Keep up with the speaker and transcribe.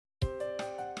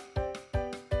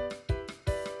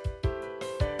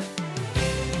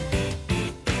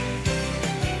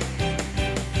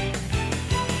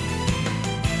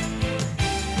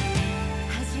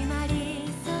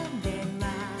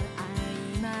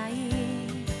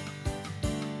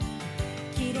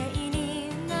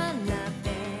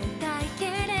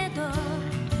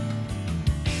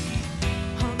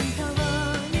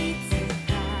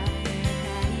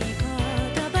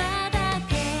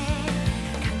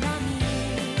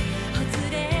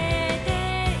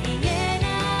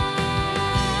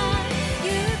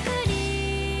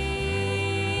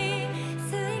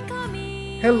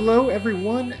Hello,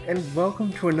 everyone, and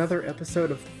welcome to another episode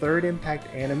of Third Impact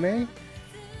Anime.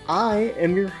 I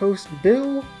am your host,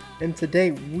 Bill, and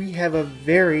today we have a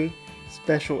very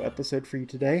special episode for you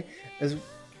today, as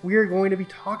we are going to be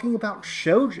talking about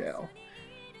Shojo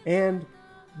and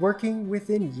working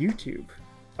within YouTube.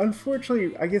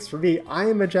 Unfortunately, I guess for me, I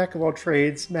am a jack of all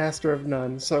trades, master of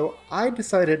none, so I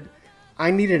decided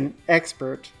I needed an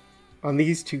expert on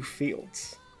these two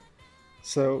fields.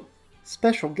 So,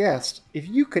 special guest, if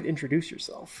you could introduce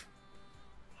yourself.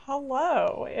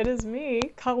 Hello, it is me,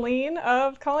 Colleen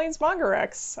of Colleen's Manga.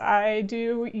 I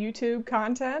do YouTube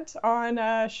content on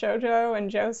Shojo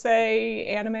and Josei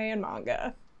anime and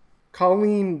manga.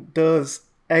 Colleen does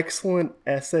excellent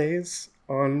essays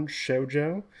on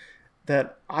shoujo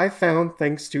that I found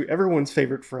thanks to everyone's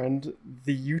favorite friend,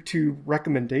 the YouTube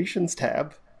recommendations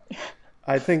tab.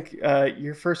 I think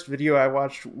your first video I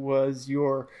watched was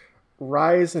your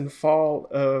rise and fall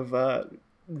of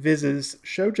Viz's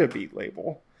Shoujo Beat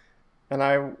label. And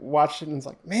I watched it and was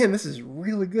like, man, this is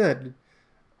really good.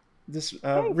 This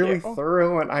really you.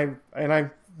 thorough, and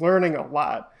I'm learning a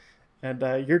lot.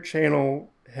 And your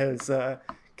channel has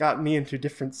got me into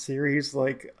different series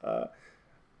like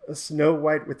Snow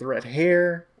White with the Red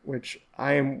Hair, which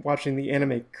I am watching the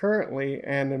anime currently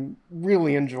and am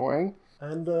really enjoying,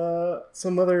 and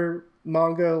some other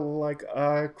manga like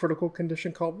Critical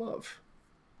Condition Called Love.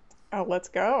 Oh, let's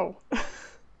go.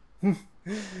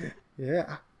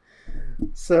 Yeah.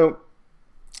 So,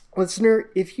 listener,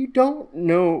 if you don't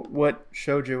know what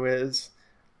shoujo is,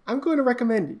 I'm going to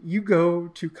recommend you go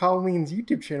to Colleen's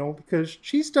YouTube channel because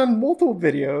she's done multiple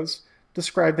videos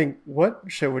describing what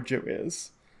shoujo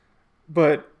is.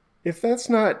 But if that's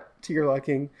not to your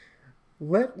liking,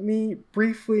 let me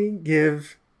briefly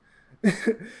give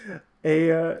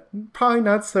a probably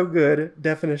not so good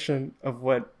definition of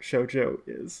what shoujo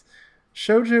is.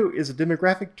 Shoujo is a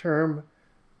demographic term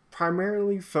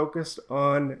primarily focused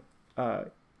on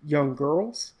young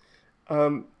girls.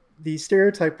 The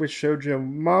stereotype with shoujo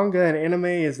manga and anime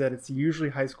is that it's usually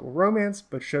high school romance,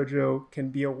 but shoujo can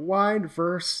be a wide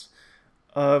verse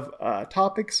of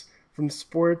topics from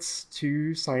sports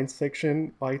to science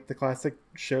fiction, like the classic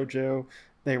shoujo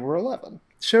They Were 11.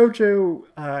 Shoujo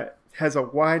has a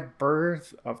wide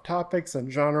berth of topics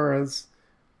and genres,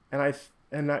 and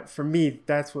for me,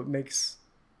 that's what makes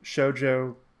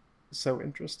shoujo so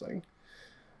interesting.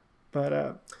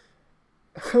 But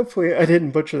hopefully I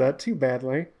didn't butcher that too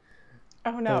badly.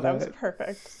 Oh no, that was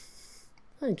perfect.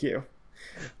 Thank you.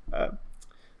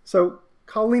 So,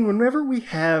 Colleen, whenever we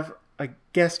have a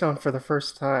guest on for the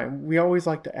first time, we always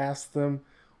like to ask them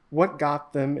what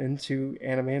got them into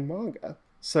anime and manga.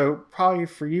 So, probably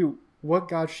for you, what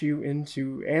got you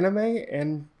into anime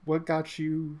and what got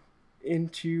you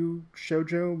into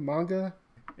shoujo manga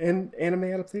and anime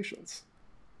adaptations?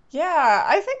 Yeah,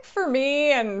 I think for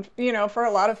me and, for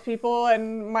a lot of people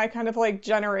in my kind of like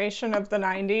generation of the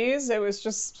 90s, it was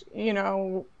just,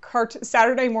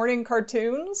 Saturday morning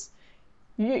cartoons.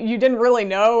 You didn't really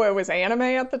know it was anime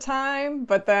at the time,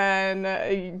 but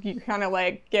then you kind of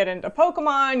like get into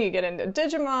Pokemon, you get into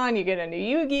Digimon, you get into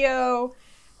Yu-Gi-Oh!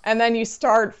 And then you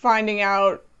start finding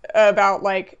out about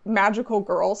like magical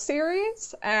girl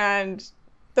series, and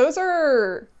those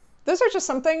are just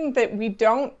something that we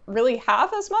don't really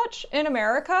have as much in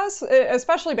America,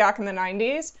 especially back in the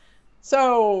 90s.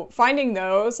 So finding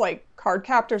those, like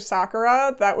Cardcaptor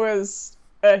Sakura, that was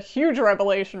a huge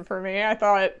revelation for me. I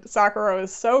thought Sakura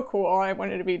was so cool. I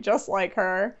wanted to be just like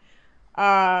her.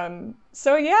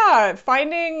 So yeah,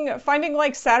 finding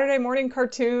like Saturday morning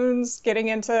cartoons, getting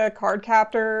into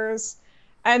Cardcaptors.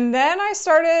 And then I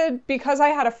started, because I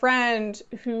had a friend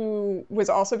who was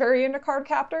also very into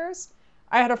Cardcaptors,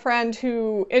 I had a friend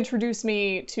who introduced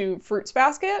me to Fruits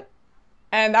Basket,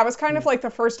 and that was kind of like the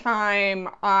first time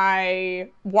I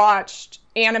watched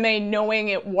anime knowing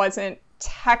it wasn't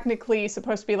technically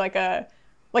supposed to be like a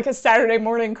Saturday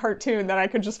morning cartoon that I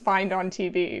could just find on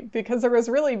TV, because there was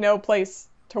really no place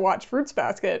to watch Fruits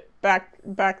Basket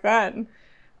back then.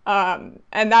 And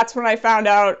that's when I found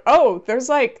out, oh, there's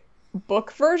like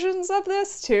book versions of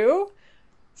this too.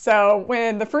 So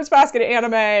when the Fruits Basket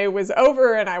anime was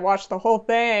over and I watched the whole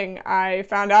thing, I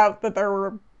found out that there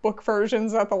were book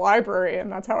versions at the library,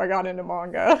 and that's how I got into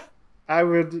manga.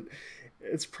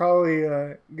 It's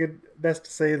probably best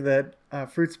to say that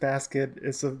Fruits Basket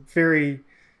is a very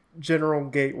general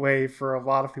gateway for a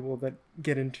lot of people that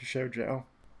get into shoujo.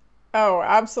 Oh,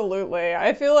 absolutely.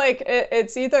 I feel like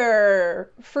it's either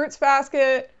Fruits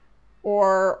Basket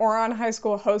or on High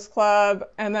School Host Club,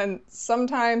 and then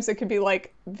sometimes it could be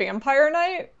like Vampire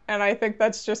Night, and I think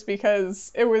that's just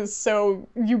because it was so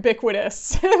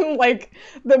ubiquitous in like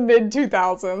the mid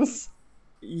 2000s.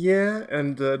 Yeah,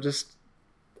 and just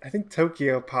I think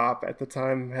Tokyo Pop at the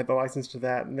time had the license to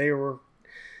that, and they were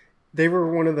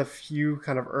one of the few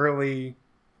kind of early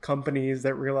companies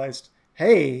that realized,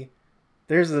 hey,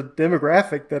 there's a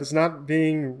demographic that is not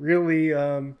being really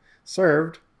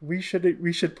served. We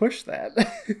should push that.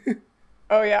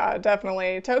 Oh yeah,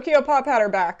 definitely. Tokyo Pop had her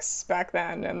backs back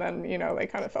then, and then they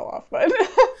kind of fell off. But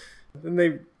Then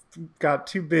they got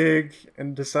too big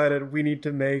and decided we need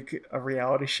to make a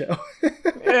reality show.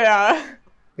 yeah,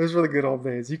 Those were the good old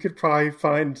days. You could probably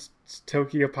find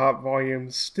Tokyo Pop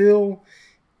volumes still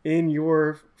in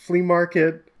your flea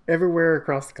market everywhere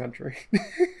across the country.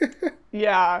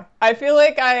 yeah. I feel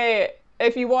like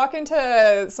if you walk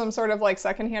into some sort of like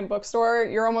secondhand bookstore,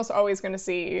 you're almost always going to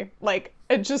see like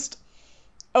just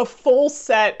a full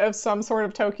set of some sort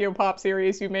of Tokyo Pop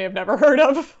series you may have never heard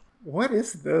of. What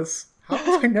is this? How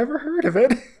have I never heard of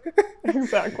it?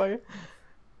 Exactly.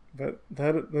 But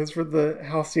those were the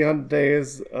halcyon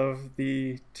days of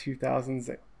the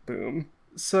 2000s boom.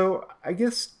 So I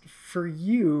guess for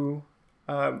you,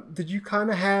 did you kind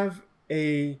of have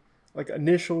a like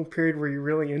initial period where you're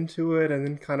really into it and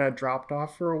then kind of dropped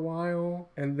off for a while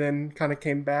and then kind of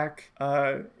came back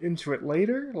into it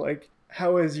later? Like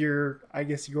how has your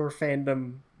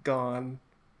fandom gone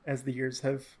as the years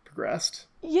have progressed?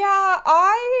 Yeah,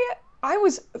 I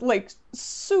was like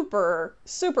super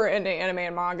super into anime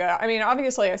and manga. I mean,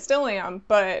 obviously I still am,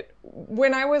 but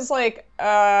when I was like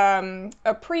a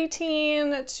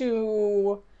preteen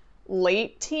to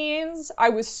late teens, I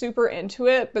was super into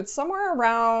it, but somewhere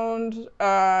around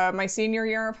my senior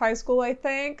year of high school, I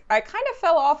think, I kind of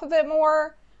fell off of it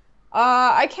more.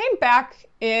 I came back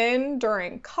in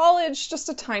during college just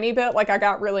a tiny bit. Like I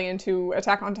got really into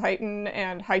Attack on Titan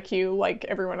and Haikyuu like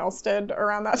everyone else did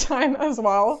around that time as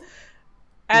well.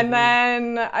 And Mm-hmm.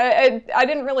 then I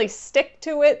didn't really stick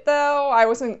to it though. I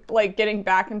wasn't like getting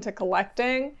back into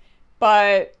collecting.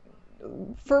 But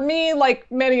for me,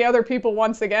 like many other people,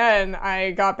 once again,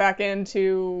 I got back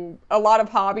into a lot of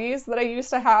hobbies that I used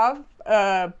to have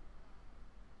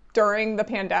during the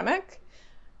pandemic.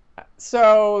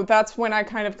 So that's when I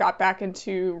kind of got back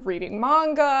into reading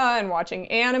manga and watching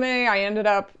anime. I ended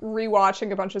up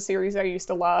rewatching a bunch of series I used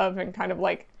to love and kind of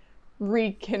like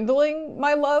rekindling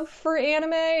my love for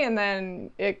anime. And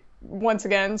then it once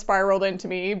again spiraled into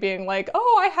me being like,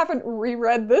 oh, I haven't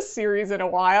reread this series in a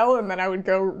while. And then I would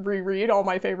go reread all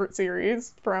my favorite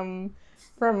series from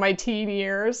my teen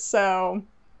years. So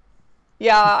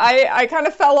yeah, I kind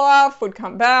of fell off, would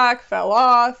come back, fell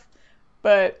off.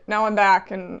 But now I'm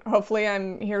back, and hopefully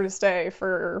I'm here to stay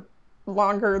for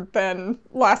longer than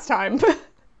last time.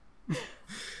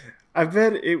 I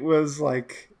bet it was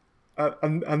like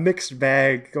a mixed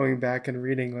bag going back and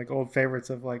reading like old favorites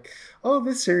of like, oh,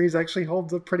 this series actually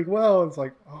holds up pretty well. It's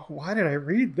like, oh, why did I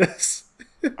read this?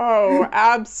 Oh,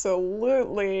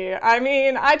 absolutely. I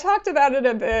mean, I talked about it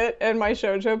a bit in my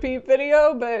Shojo Beat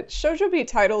video, but Shojo Beat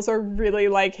titles are really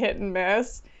like hit and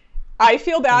miss. I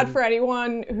feel bad Mm. for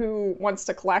anyone who wants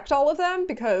to collect all of them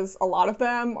because a lot of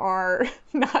them are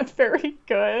not very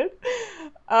good.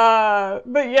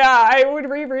 But yeah, I would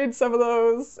reread some of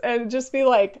those and just be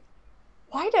like,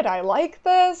 why did I like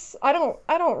this? I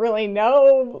don't really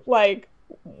know like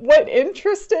what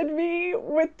interested me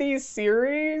with these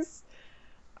series.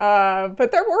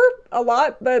 But there were a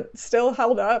lot that still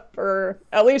held up, or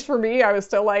at least for me, I was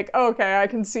still like, oh, okay, I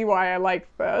can see why I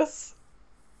liked this.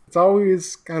 It's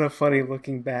always kind of funny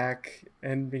looking back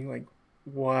and being like,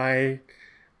 why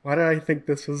did I think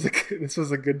this was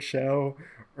a good show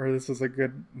or this was a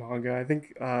good manga? I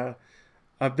think a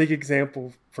big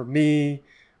example for me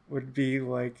would be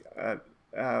like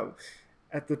uh,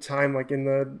 at the time, like in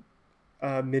the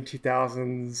mid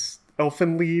 2000s,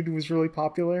 Elfen Lied was really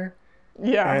popular,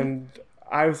 Yeah. and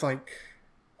I was like,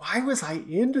 why was I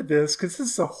into this? Because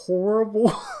this is a horrible,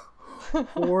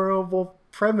 horrible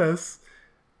premise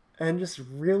and just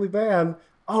really bad.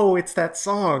 Oh, it's that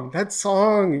song. That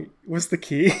song was the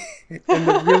key, and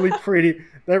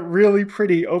that really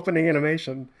pretty opening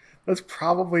animation. That's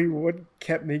probably what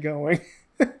kept me going.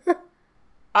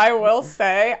 I will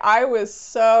say I was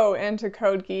so into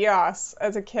Code Geass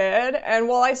as a kid, and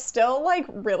while I still like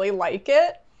really like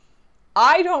it,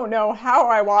 I don't know how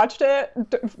I watched it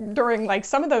during like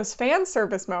some of those fan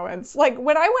service moments. Like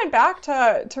when I went back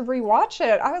to rewatch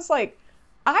it, I was like,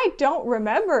 I don't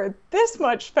remember this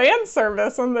much fan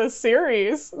service in this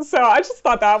series. So I just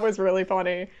thought that was really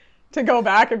funny to go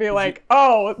back and be like,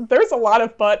 oh, there's a lot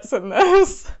of butts in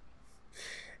this.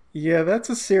 Yeah, that's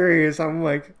a series.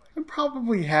 I'm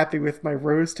probably happy with my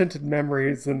rose tinted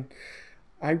memories, and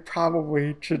I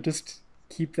probably should just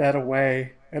keep that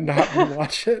away and not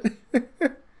rewatch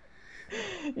it.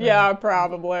 Yeah,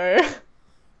 probably.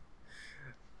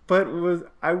 But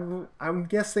I'm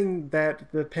guessing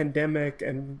that the pandemic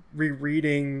and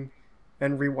rereading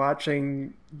and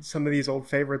rewatching some of these old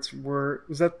favorites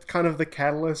was that kind of the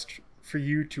catalyst for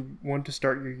you to want to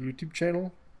start your YouTube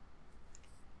channel?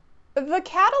 The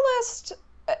catalyst,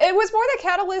 it was more the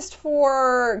catalyst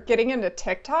for getting into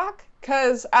TikTok,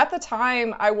 because at the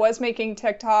time I was making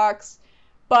TikToks,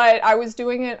 but I was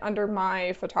doing it under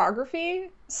my photography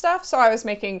stuff. So I was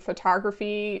making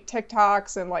photography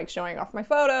TikToks and like showing off my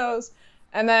photos.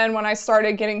 And then when I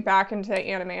started getting back into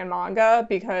anime and manga,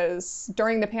 because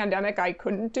during the pandemic I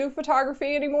couldn't do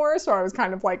photography anymore, so I was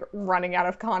kind of like running out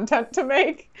of content to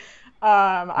make.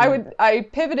 Mm. I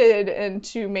pivoted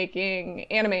into making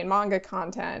anime and manga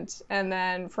content, and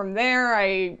then from there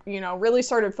I really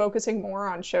started focusing more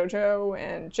on shojo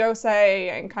and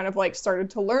josei, and kind of like started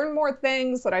to learn more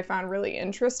things that I found really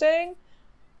interesting.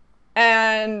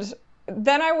 And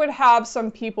then I would have some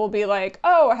people be like,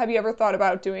 "Oh, have you ever thought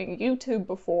about doing YouTube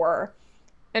before?"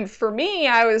 And for me,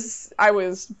 I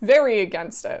was very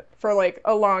against it for like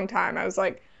a long time. I was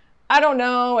like, I don't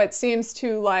know, it seems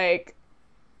too like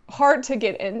hard to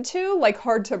get into, like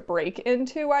hard to break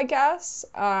into, I guess.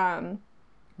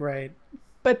 Right.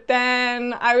 But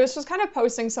then I was just kind of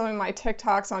posting some of my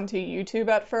TikToks onto YouTube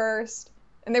at first,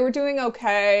 and they were doing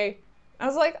okay. I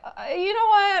was like, you know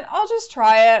what? I'll just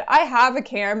try it. I have a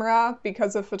camera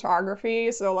because of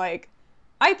photography, so like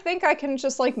I think I can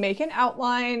just like make an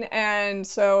outline. And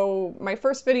so my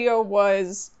first video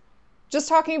was just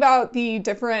talking about the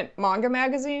different manga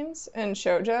magazines in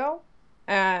shojo,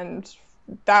 and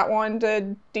that one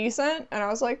did decent, and I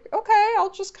was like, okay,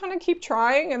 I'll just kind of keep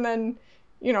trying. And then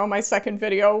my second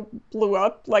video blew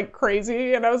up like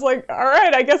crazy, and I was like, all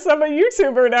right, I guess I'm a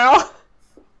YouTuber now.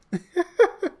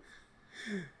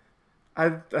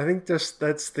 I think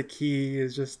that's the key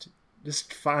is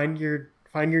just find your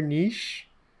niche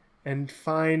and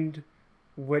find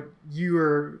what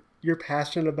you're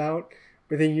passionate about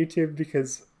within YouTube,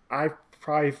 because I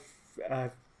probably uh,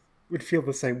 would feel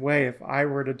the same way if I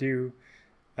were to do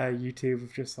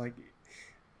YouTube. Just like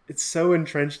it's so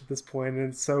entrenched at this point and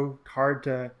it's so hard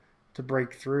to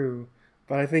break through.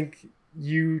 But I think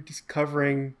you just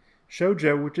covering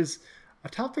shojo, which is a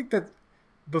topic that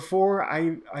before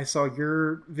I saw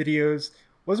your videos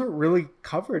wasn't really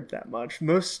covered that much.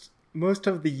 Most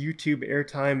of the YouTube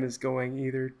airtime is going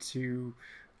either to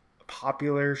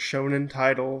popular shonen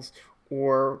titles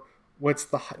or what's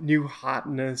the new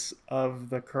hotness of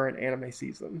the current anime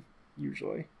season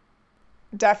usually.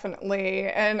 Definitely.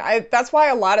 And that's why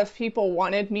a lot of people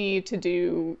wanted me to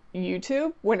do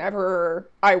YouTube whenever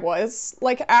I was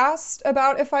like asked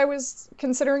about if I was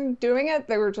considering doing it.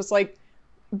 They were just like,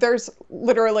 there's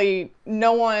literally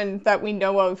no one that we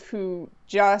know of who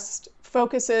just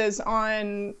focuses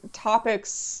on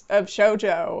topics of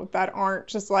shojo that aren't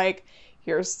just like,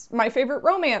 here's my favorite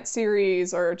romance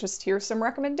series, or just here's some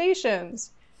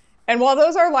recommendations. And while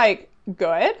those are like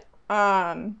good,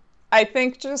 I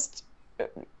think just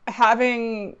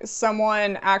having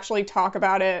someone actually talk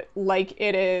about it like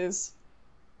it is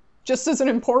just as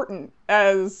important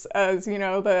as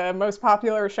the most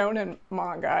popular shonen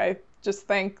manga. I just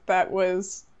think that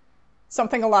was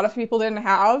something a lot of people didn't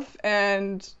have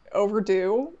and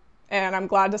overdue, and I'm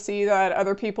glad to see that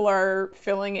other people are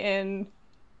filling in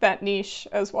that niche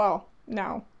as well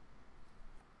now.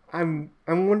 I'm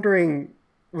wondering,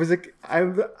 was it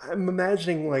I'm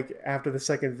imagining like after the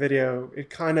second video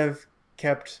it kind of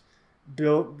kept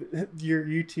built your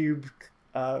YouTube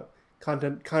uh,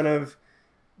 content kind of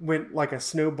went like a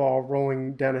snowball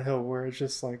rolling down a hill where it's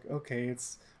just like, okay,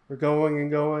 it's we're going and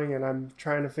going and I'm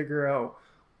trying to figure out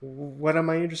what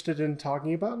am I interested in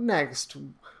talking about next.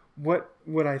 What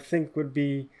would I think would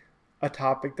be a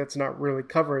topic that's not really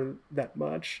covered that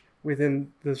much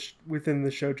within the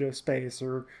shojo space,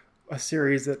 or a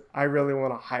series that I really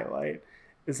want to highlight.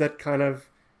 Is that kind of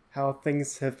how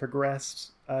things have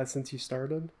progressed since you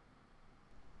started?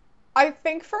 I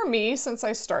think for me, since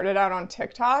I started out on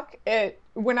TikTok, it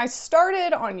when I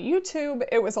started on YouTube,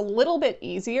 it was a little bit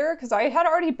easier because I had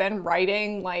already been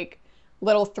writing like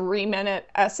little 3-minute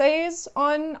essays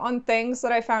on things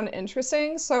that I found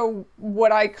interesting. So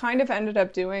what I kind of ended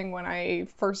up doing when I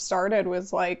first started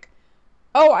was like,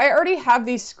 oh, I already have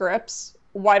these scripts.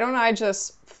 Why don't I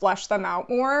just flesh them out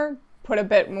more, put a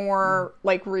bit more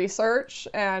like research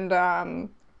and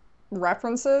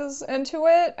references into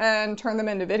it, and turn them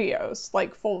into videos,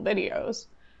 like full videos.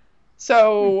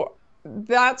 So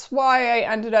that's why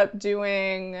I ended up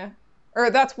doing, or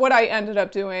that's what I ended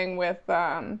up doing with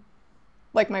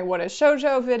like my What is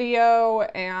Shojo video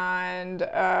and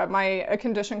my A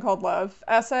Condition Called Love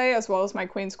essay, as well as my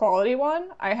Queen's Quality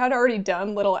one. I had already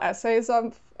done little essays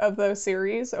of those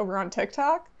series over on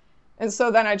TikTok. And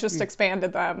so then I just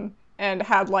expanded them and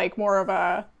had like more of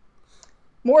a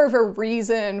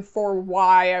reason for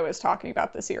why I was talking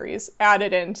about the series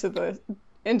added into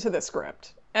the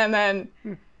script. And then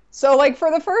so like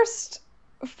for the first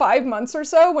 5 months or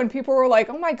so, when people were like,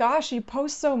 "Oh my gosh, you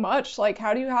post so much. Like,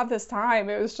 how do you have this time?"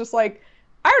 It was just like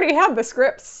I already had the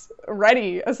scripts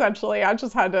ready, essentially. I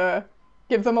just had to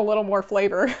give them a little more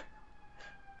flavor.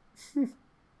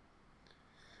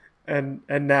 And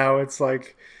now it's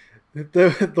like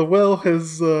the well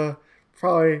has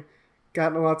probably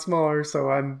gotten a lot smaller, so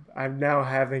I'm now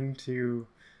having to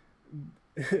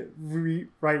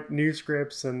rewrite new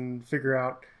scripts and figure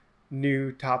out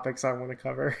new topics I want to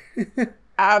cover.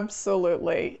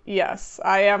 Absolutely. Yes.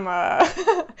 I am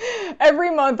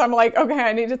every month I'm like, okay,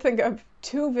 I need to think of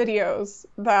 2 videos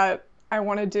that I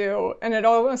want to do. And it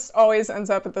almost always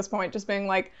ends up at this point just being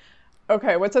like,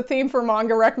 okay, what's a theme for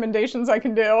manga recommendations I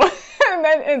can do? And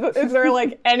then is there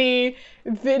like any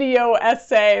video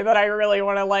essay that I really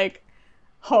want to like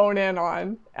hone in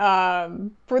on?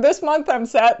 For this month I'm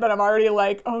set, but I'm already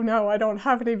like, oh no, I don't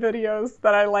have any videos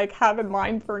that I like have in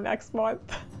mind for next month.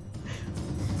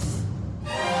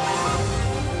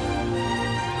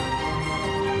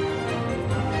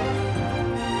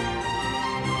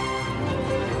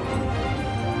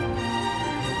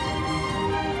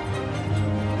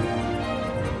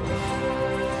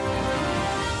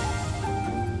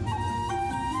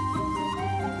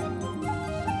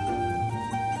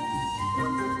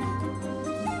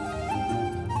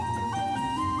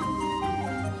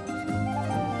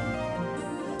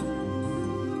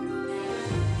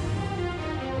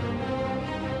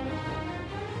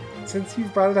 Since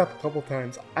you've brought it up a couple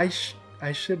times, I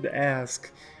should ask,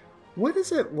 what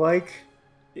is it like,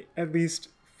 at least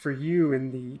for you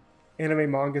in the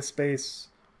anime manga space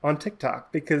on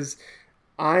TikTok? Because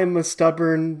I'm a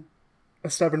stubborn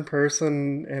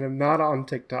person and I'm not on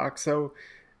TikTok, so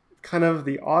kind of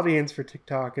the audience for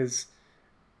TikTok is,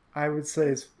 I would say,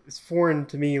 is foreign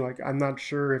to me. Like, I'm not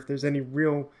sure if there's any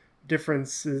real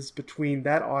differences between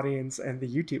that audience and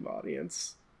the YouTube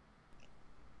audience.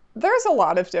 There's a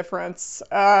lot of difference.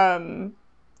 I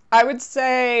would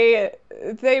say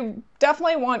they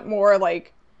definitely want more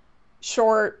like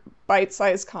short,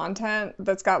 bite-sized content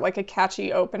that's got like a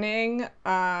catchy opening,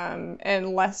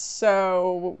 and less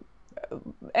so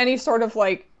any sort of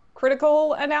like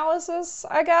critical analysis,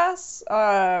 I guess.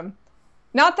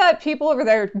 Not that people over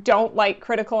there don't like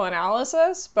critical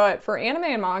analysis, but for anime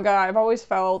and manga, I've always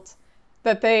felt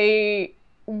that they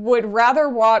would rather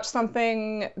watch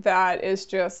something that is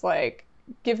just like,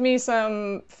 give me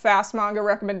some fast manga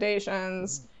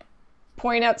recommendations,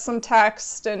 point at some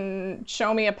text, and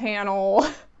show me a panel.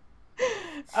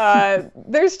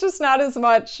 There's just not as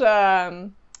much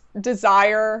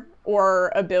desire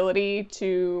or ability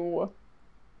to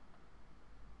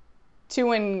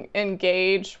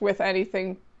engage with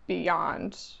anything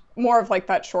beyond more of like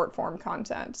that short form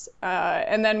content.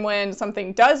 And then when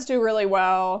something does do really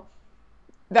well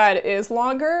that is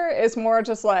longer, it's more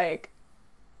just like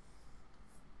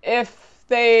if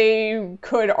they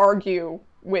could argue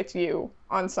with you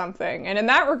on something. And in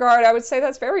that regard, I would say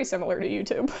that's very similar to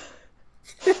YouTube.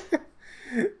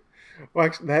 Well,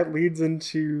 actually, that leads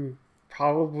into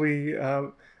probably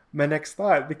my next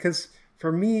thought, because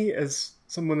for me, as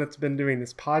someone that's been doing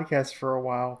this podcast for a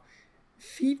while,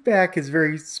 feedback is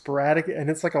very sporadic and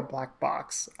it's like a black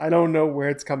box. I don't know where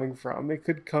it's coming from. It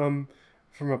could come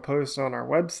from a post on our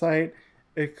website.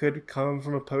 It could come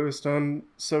from a post on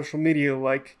social media,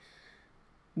 like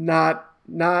not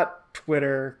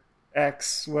Twitter,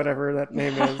 X, whatever that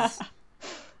name is.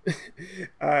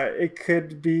 It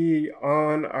could be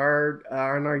on our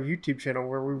YouTube channel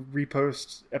where we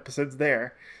repost episodes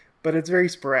there, but it's very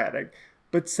sporadic.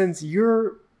 But since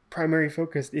your primary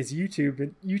focus is YouTube,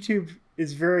 and YouTube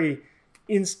is very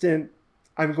instant,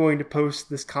 I'm going to post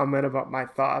this comment about my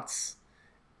thoughts,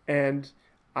 and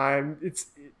it's,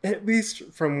 at least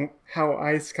from how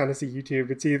I kind of see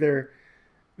YouTube, it's either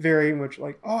very much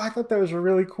like, oh, I thought that was a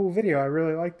really cool video, I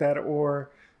really like that, or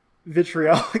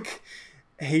vitriolic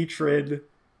hatred.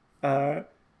 There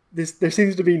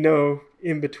seems to be no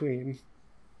in between.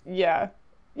 Yeah.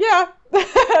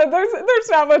 There's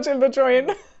not much in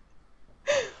between.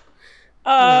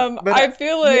 I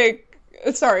feel like,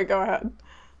 sorry, go ahead.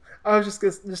 I was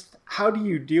just how do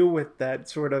you deal with that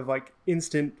sort of like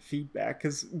instant feedback?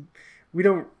 Because we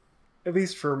don't at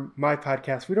least for my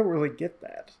podcast, we don't really get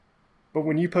that. But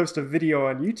when you post a video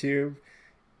on YouTube,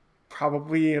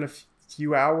 probably in a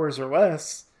few hours or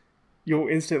less, you'll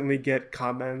instantly get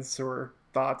comments or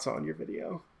thoughts on your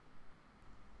video.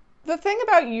 The thing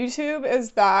about YouTube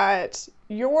is that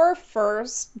your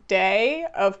first day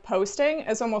of posting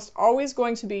is almost always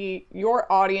going to be your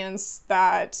audience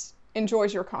that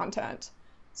enjoys your content.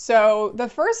 So the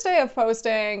first day of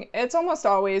posting, it's almost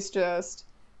always just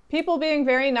people being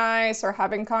very nice or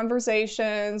having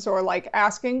conversations or like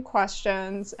asking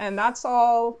questions, and that's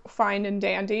all fine and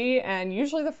dandy. And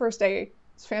usually the first day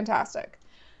is fantastic.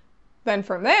 Then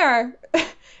from there,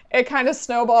 it kind of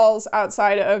snowballs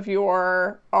outside of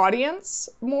your audience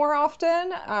more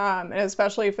often, and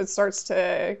especially if it starts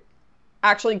to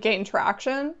actually gain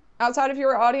traction outside of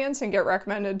your audience and get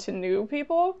recommended to new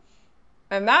people.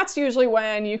 And that's usually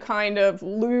when you kind of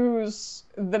lose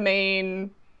the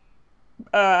main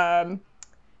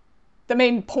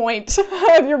point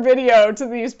of your video to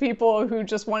these people who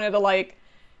just wanted to like.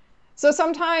 So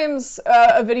sometimes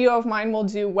a video of mine will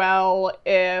do well,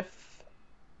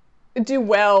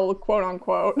 quote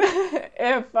unquote,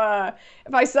 if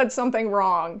I said something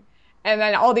wrong, and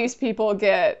then all these people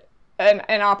get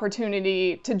an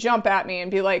opportunity to jump at me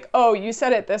and be like, oh, you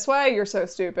said it this way? You're so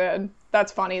stupid.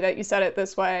 That's funny that you said it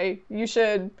this way. You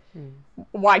should,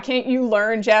 why can't you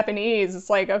learn Japanese? It's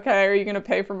like, okay, are you going to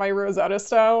pay for my Rosetta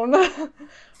Stone?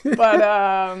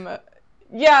 But,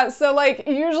 yeah, so like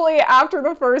usually after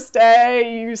the first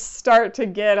day, you start to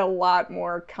get a lot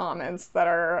more comments that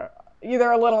are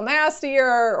either a little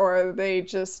nastier or they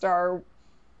just are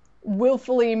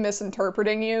willfully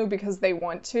misinterpreting you because they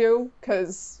want to,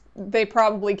 because they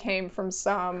probably came from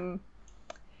some,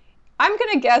 I'm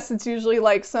gonna guess it's usually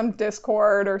like some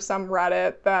Discord or some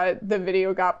Reddit that the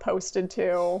video got posted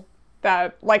to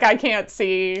that like I can't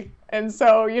see. And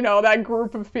so, you know, that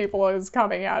group of people is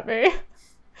coming at me.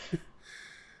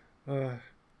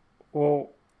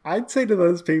 Well, I'd say to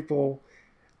those people,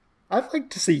 I'd like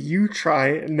to see you try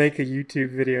and make a YouTube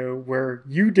video where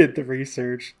you did the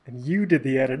research and you did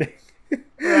the editing.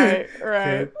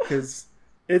 Right. Because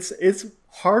it's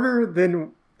harder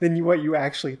than what you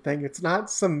actually think. It's not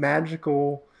some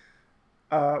magical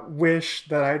wish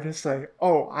that I just say,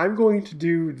 oh, I'm going to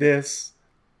do this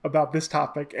about this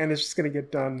topic and it's just going to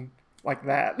get done like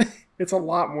that. It's a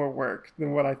lot more work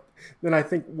than I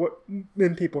think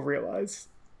people realize.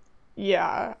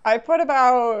 Yeah, I put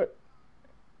about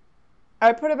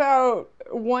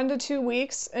 1 to 2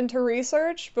 weeks into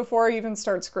research before I even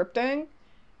start scripting.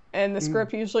 And the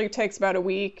script usually takes about a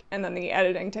week, and then the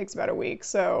editing takes about a week.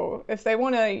 So if they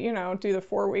want to, you know, do the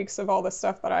 4 weeks of all the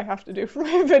stuff that I have to do for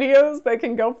my videos, they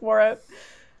can go for it.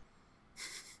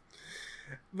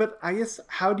 But I guess,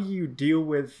 how do you deal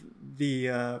with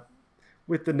the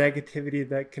negativity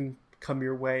that can come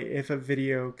your way if a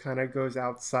video kind of goes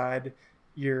outside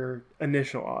your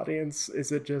initial audience?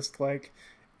 Is it just like,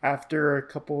 after a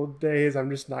couple of days, I'm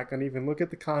just not going to even look at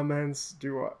the comments?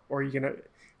 Or are you going to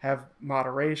have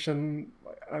moderation?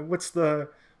 What's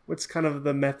kind of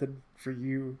the method for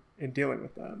you in dealing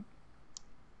with that?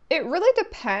 It really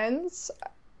depends.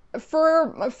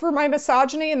 For my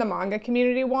misogyny in the manga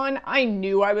community one, I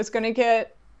knew I was going to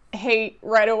get hate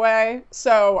right away,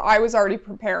 so I was already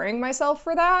preparing myself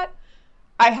for that.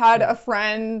 I had a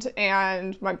friend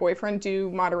and my boyfriend do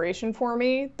moderation for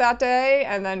me that day,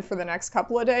 and then for the next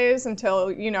couple of days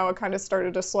until, you know, it kind of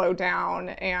started to slow down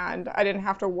and I didn't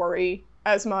have to worry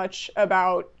as much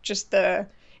about just the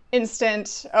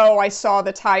instant, oh, I saw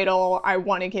the title, I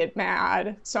want to get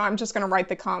mad, so I'm just going to write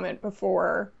the comment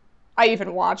before I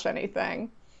even watch anything.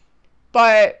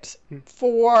 But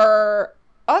for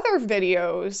other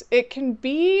videos, it can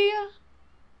be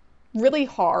really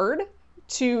hard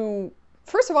to,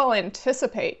 first of all,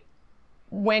 anticipate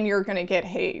when you're going to get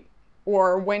hate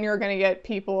or when you're going to get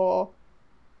people,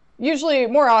 usually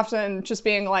more often, just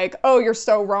being like, oh, you're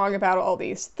so wrong about all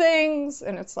these things.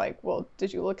 And it's like, well,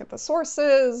 did you look at the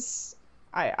sources?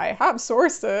 I have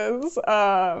sources.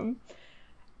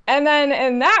 And then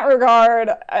in that regard,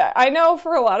 I know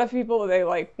for a lot of people, they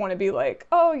like want to be like,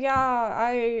 oh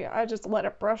yeah, I just let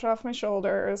it brush off my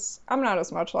shoulders. I'm not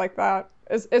as much like that.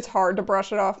 It's hard to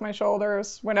brush it off my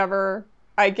shoulders whenever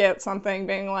I get something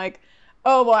being like,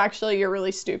 oh, well, actually, you're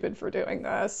really stupid for doing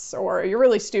this, or you're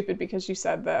really stupid because you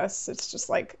said this. It's just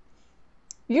like,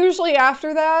 usually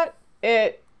after that,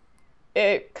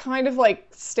 it kind of like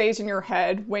stays in your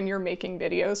head when you're making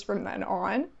videos from then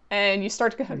on, and you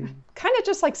start to kind of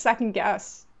just like second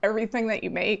guess everything that you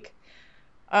make.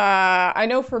 I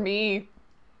know for me,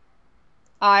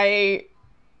 I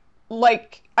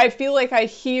feel like I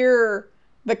hear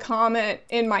the comment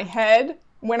in my head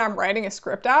when I'm writing a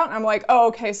script out, I'm like, oh,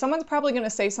 okay, someone's probably going to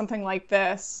say something like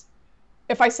this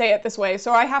if I say it this way.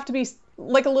 So I have to be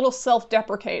like a little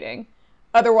self-deprecating.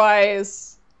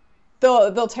 Otherwise,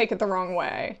 they'll take it the wrong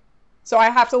way. So I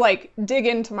have to like dig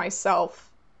into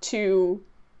myself to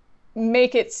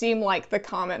make it seem like the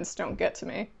comments don't get to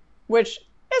me, which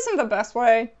isn't the best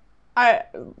way. I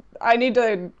I need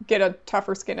to get a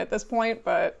tougher skin at this point,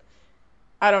 but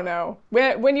I don't know.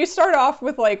 When you start off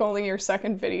with like only your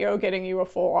second video getting you a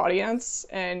full audience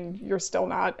and you're still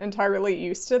not entirely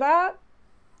used to that,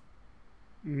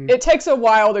 it takes a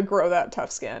while to grow that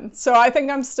tough skin. So I think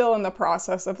I'm still in the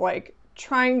process of like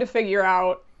trying to figure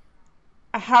out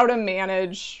how to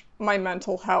manage my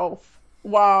mental health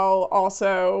while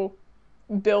also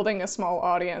building a small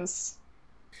audience.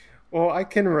 Well, I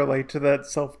can relate to that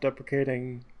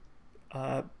self-deprecating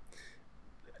uh,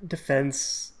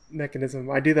 defense mechanism.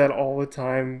 I do that all the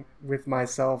time with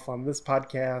myself on this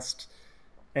podcast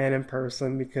and in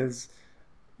person because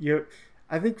you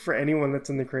I think for anyone that's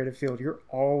in the creative field, you're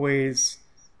probably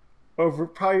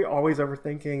always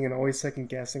overthinking and always second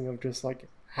guessing of just like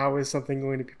how is something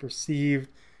going to be perceived,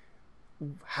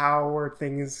 how are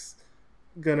things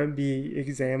gonna be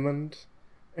examined.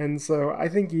 And so I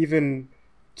think even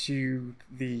to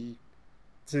the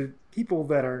to people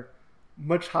that are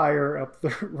much higher up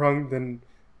the rung than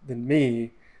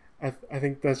me, I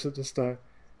think that's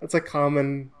a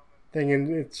common thing, and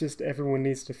it's just everyone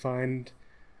needs to find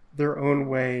their own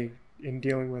way in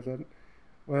dealing with it,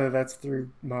 whether that's through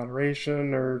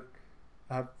moderation or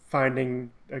finding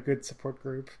a good support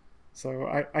group.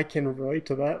 So I can relate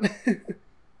to that.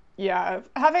 Yeah,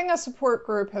 having a support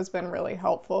group has been really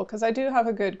helpful because I do have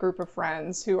a good group of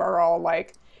friends who are all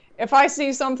like, if I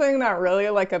see something that really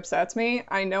like upsets me,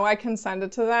 I know I can send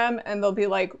it to them and they'll be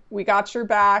like, we got your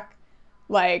back.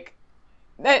 Like,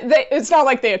 it's not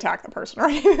like they attack the person or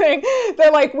anything.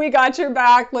 They're like, we got your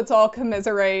back. Let's all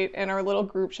commiserate in our little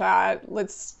group chat.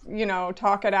 Let's,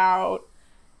 talk it out.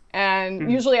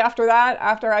 And usually after that,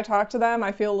 after I talk to them,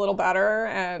 I feel a little better.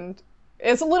 And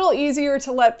it's a little easier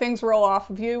to let things roll off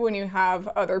of you when you have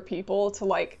other people to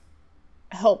like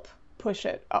help push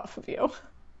it off of you.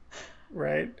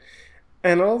 Right.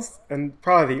 And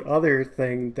probably the other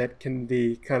thing that can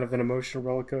be kind of an emotional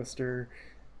roller coaster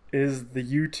is the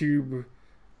YouTube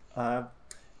uh,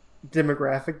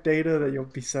 demographic data that you'll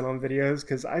be sent on videos.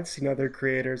 Because I've seen other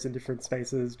creators in different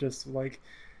spaces just like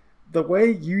the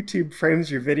way YouTube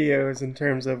frames your videos in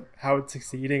terms of how it's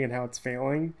succeeding and how it's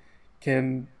failing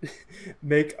can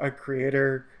make a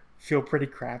creator feel pretty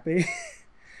crappy.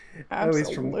 At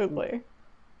least from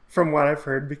what I've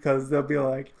heard, because they'll be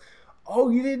like, oh,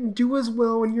 you didn't do as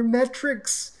well in your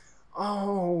metrics.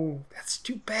 Oh, that's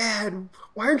too bad.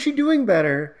 Why aren't you doing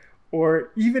better?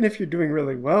 Or even if you're doing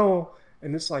really well,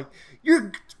 and it's like,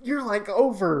 you're like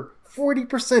over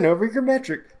 40% over your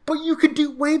metric, but you could do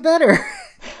way better.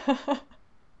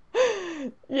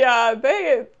 Yeah,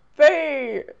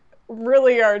 they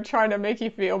really are trying to make you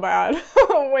feel bad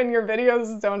when your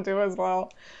videos don't do as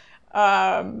well.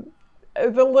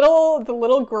 The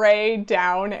little gray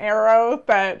down arrow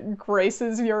that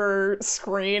graces your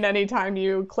screen anytime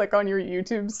you click on your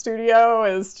YouTube studio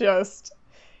is just,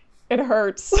 it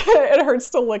hurts. It hurts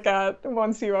to look at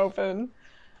once you open.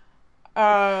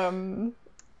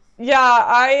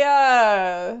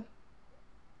 Yeah,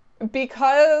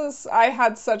 because I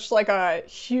had such like a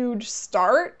huge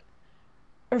start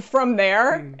from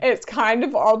there, it's kind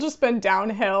of all just been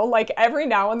downhill. Like every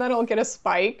now and then I'll get a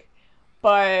spike,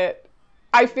 but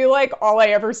I feel like all I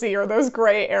ever see are those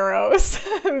gray arrows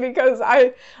because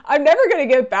I'm never gonna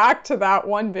get back to that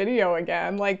one video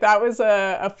again. Like that was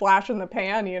a flash in the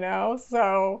pan,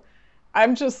 So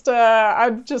I've just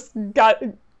got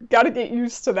to get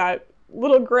used to that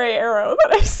little gray arrow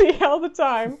that I see all the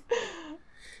time.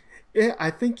 Yeah, I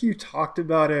think you talked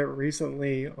about it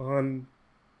recently on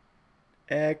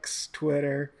X,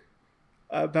 Twitter,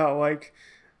 about like,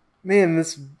 man,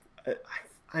 this.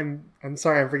 I'm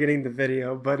sorry, I'm forgetting the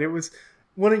video, but it was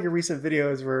one of your recent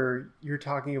videos where you're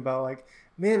talking about like,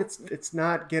 man, it's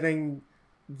not getting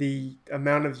the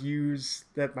amount of views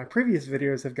that my previous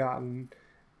videos have gotten,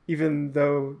 even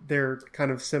though they're kind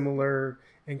of similar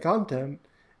in content.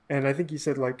 And I think you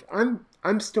said like,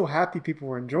 I'm still happy people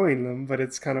were enjoying them, but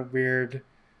it's kind of weird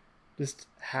just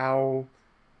how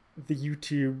the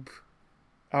YouTube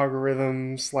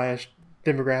algorithm /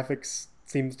 demographics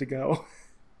seems to go.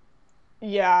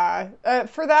 Yeah,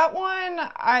 for that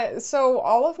one, so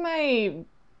all of my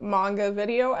manga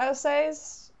video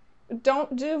essays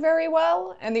don't do very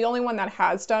well, and the only one that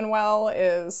has done well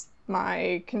is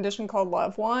my Condition Called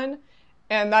Love one.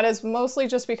 And that is mostly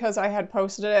just because I had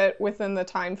posted it within the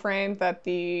time frame that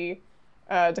the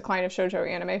Decline of Shojo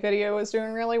anime video was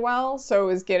doing really well. So it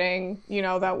was getting,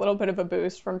 that little bit of a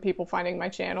boost from people finding my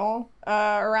channel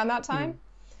around that time.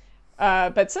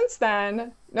 Mm. But since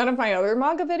then, none of my other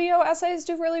manga video essays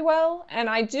do really well. And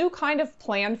I do kind of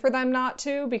plan for them not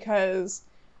to because,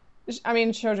 I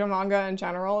mean, shoujo manga in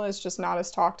general is just not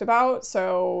as talked about.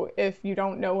 So if you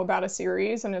don't know about a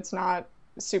series and it's not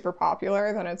super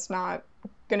popular, then it's not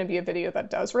going to be a video that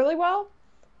does really well.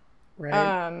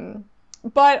 Right.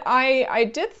 But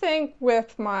I did think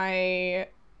with my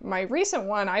recent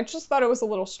one, I just thought it was a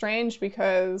little strange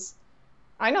because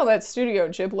I know that Studio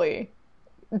Ghibli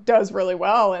does really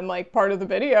well, and like part of the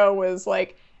video was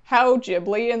like how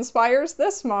Ghibli inspires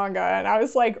this manga, and I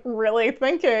was like really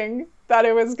thinking that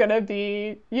it was gonna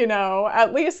be,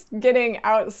 at least getting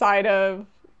outside of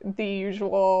the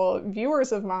usual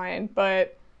viewers of mine,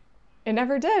 but it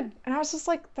never did. And I was just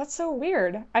like, that's so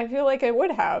weird. I feel like it would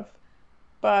have.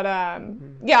 But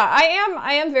Mm. yeah,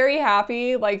 I am very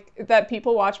happy like that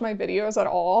people watch my videos at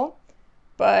all.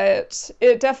 But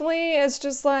it definitely is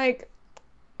just like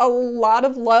a lot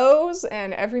of lows,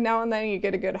 and every now and then you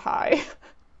get a good high.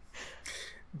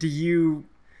 Do you,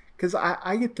 because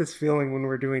I get this feeling when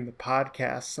we're doing the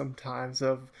podcast sometimes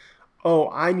of,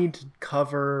 oh, I need to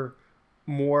cover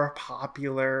more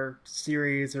popular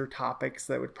series or topics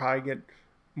that would probably get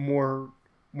more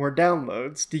more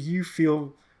downloads. Do you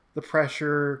feel the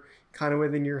pressure kind of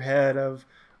within your head of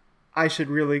I should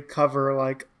really cover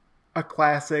like a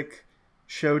classic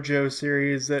shojo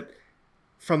series that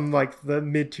from like the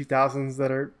mid 2000s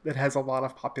that has a lot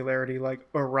of popularity like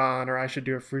Iran, or I should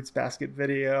do a fruits basket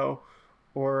video,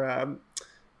 or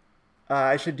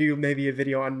I should do maybe a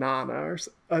video on Nana,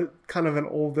 or kind of an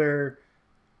older,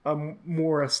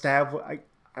 more established.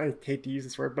 I hate to use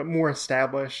this word, but more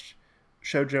established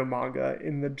shojo manga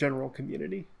in the general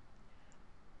community.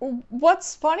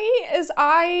 What's funny is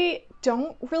I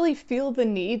don't really feel the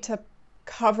need to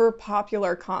cover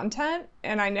popular content,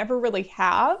 and I never really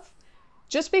have.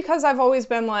 Just because I've always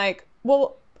been like,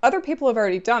 well, other people have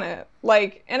already done it.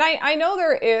 Like, and I know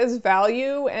there is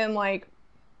value in like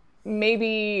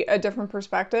maybe a different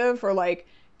perspective, or like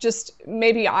just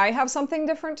maybe I have something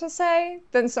different to say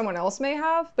than someone else may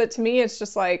have. But to me, it's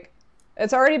just like,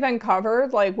 it's already been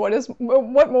covered. Like,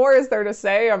 what more is there to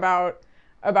say about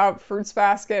Fruits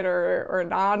Basket or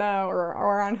Nana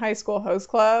or on High School Host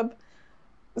Club?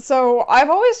 So I've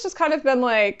always just kind of been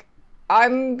like,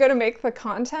 I'm gonna make the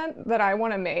content that I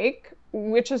want to make,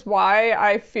 which is why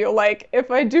I feel like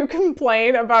if I do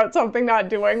complain about something not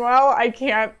doing well, I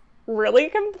can't really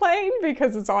complain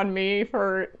because it's on me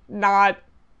for not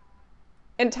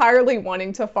entirely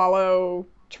wanting to follow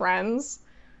trends.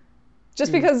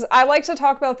 Just Mm. because I like to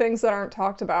talk about things that aren't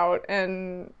talked about,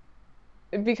 and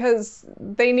because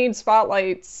they need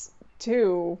spotlights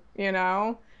too, you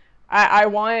know? I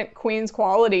want Queen's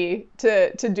Quality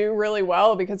to do really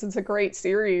well because it's a great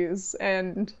series,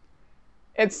 and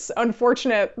it's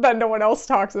unfortunate that no one else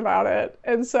talks about it.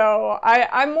 And so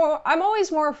I'm always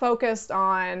more focused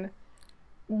on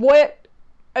what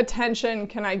attention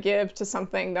can I give to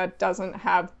something that doesn't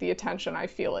have the attention I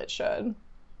feel it should.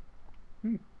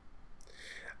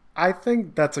 I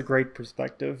think that's a great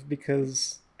perspective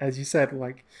because, as you said,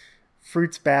 like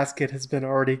Fruits Basket has been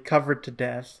already covered to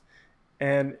death,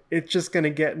 and it's just going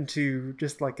to get into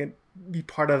just like be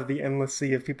part of the endless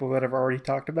sea of people that have already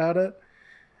talked about it.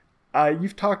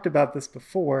 You've talked about this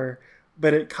before,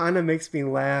 but it kind of makes me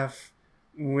laugh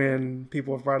when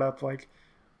people have brought up like,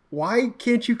 why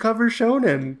can't you cover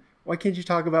shonen? Why can't you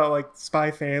talk about like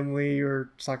Spy Family or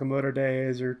Sakamoto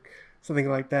Days or something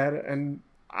like that? And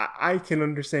I can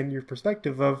understand your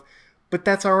perspective of, but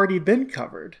that's already been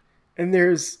covered. And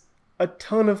there's a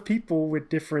ton of people with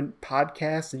different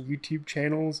podcasts and YouTube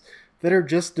channels that are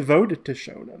just devoted to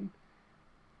shonen.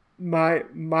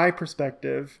 My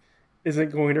perspective isn't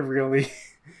going to really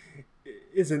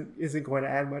isn't going to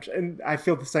add much, and I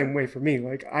feel the same way for me.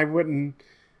 Like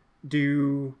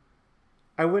do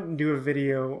I wouldn't do a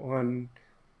video on,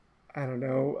 I don't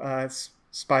know,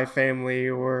 Spy Family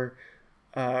or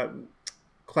uh,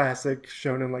 classic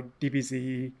shonen like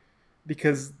DBZ,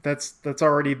 because that's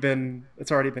already been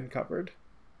covered.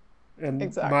 And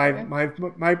Exactly.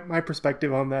 my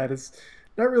perspective on that is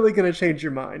not really going to change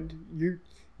your mind.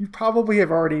 You probably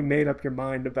have already made up your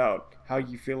mind about how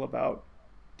you feel about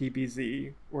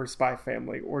DBZ or Spy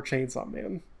Family or Chainsaw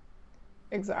Man.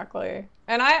 Exactly.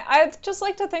 And I just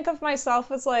like to think of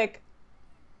myself as like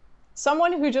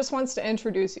someone who just wants to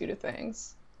introduce you to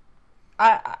things.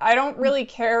 I don't really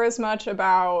care as much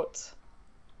about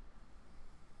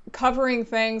covering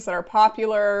things that are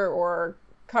popular or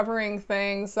covering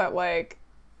things that like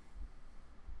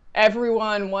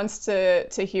everyone wants to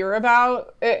hear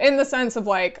about, in the sense of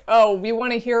like, oh, we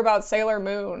want to hear about Sailor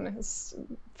Moon.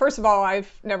 First of all,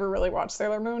 I've never really watched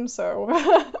Sailor Moon, so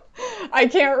I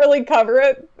can't really cover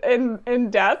it in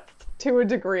depth to a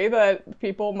degree that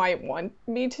people might want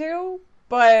me to.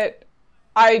 But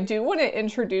I do want to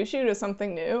introduce you to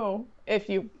something new if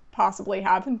you possibly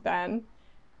haven't been.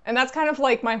 And that's kind of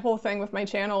like my whole thing with my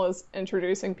channel, is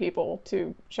introducing people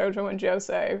to Shojo and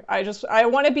Josei. I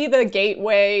want to be the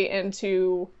gateway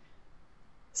into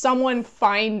someone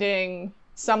finding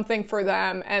something for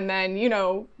them and then, you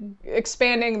know,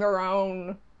 expanding their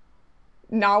own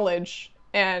knowledge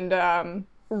and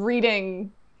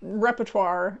reading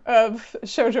repertoire of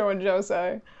Shojo and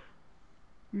Josei.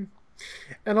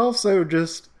 And also,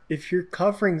 just if you're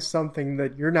covering something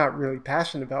that you're not really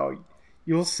passionate about,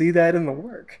 you'll see that in the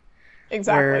work.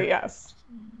 Exactly, yes.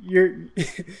 You're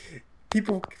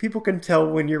people can tell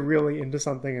when you're really into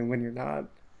something and when you're not.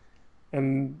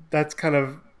 And that's kind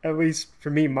of, at least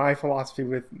for me, my philosophy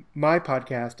with my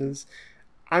podcast is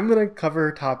I'm going to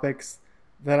cover topics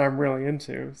that I'm really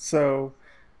into. So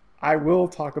I will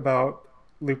talk about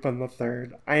Lupin the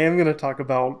Third. I am going to talk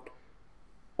about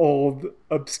old,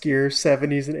 obscure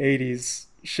 70s and 80s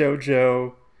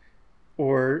shoujo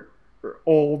or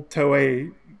old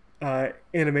Toei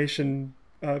animation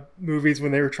movies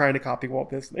when they were trying to copy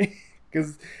Walt Disney,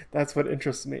 because that's what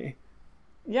interests me.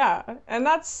 Yeah, and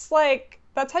that's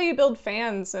how you build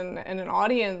fans and an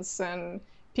audience and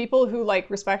people who like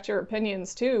respect your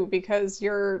opinions too, because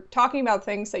you're talking about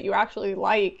things that you actually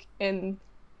like, and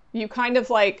you kind of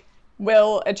like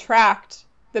will attract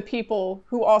the people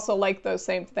who also like those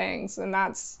same things. And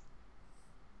that's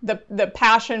the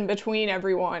passion between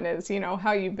everyone, is, you know,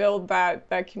 how you build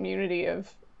that community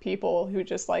of people who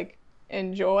just like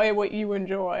enjoy what you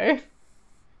enjoy.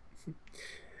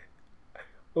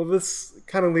 Well, this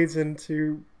kind of leads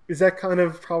into, is that kind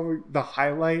of probably the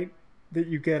highlight that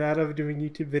you get out of doing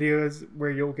YouTube videos, where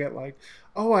you'll get like,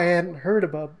 oh, I hadn't heard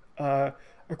about a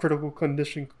critical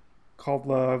condition called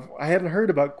love. I hadn't heard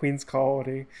about Queen's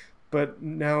Quality, but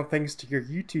now thanks to your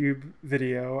YouTube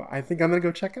video, I think I'm going to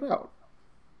go check it out.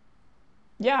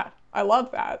 Yeah, I love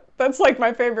that. That's like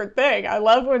my favorite thing. I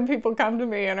love when people come to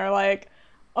me and are like,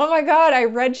 oh my God, I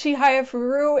read Chihaya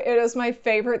Furu. It is my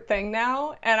favorite thing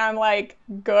now. And I'm like,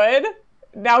 good.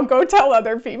 Now go tell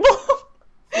other people.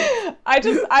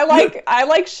 I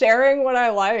like sharing what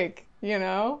I like, you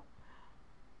know?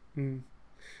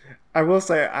 I will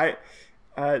say,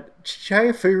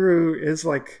 Chihaya Furu is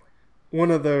like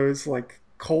one of those like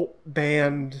cult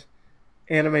band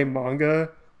anime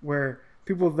manga where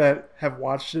people that have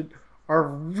watched it are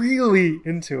really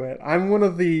into it. I'm one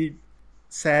of the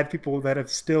sad people that have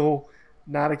still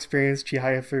not experienced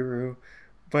Chihaya Furu,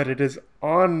 but it is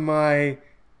on my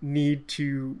need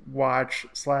to watch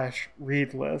 /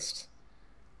 read list.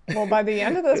 Well, by the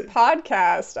end of this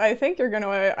podcast, I think you're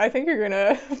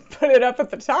gonna put it up at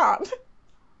the top.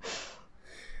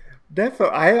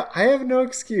 Definitely, I have no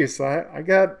excuse. I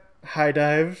got High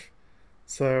Dive,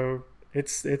 so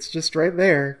it's just right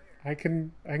there. I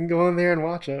can go in there and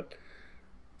watch it.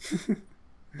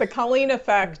 The Colleen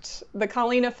effect. The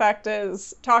Colleen effect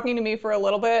is talking to me for a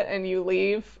little bit and you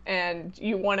leave and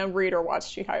you want to read or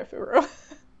watch Chihaya Furu.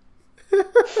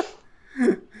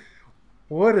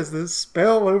 What is this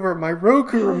spell over my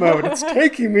Roku remote? It's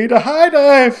taking me to High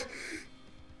Dive.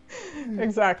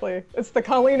 Exactly. It's the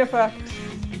Colleen effect.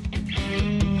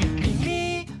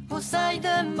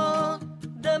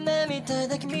 ダメみたい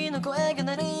だ君の声が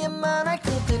鳴りやまなく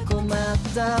て困っ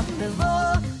た目を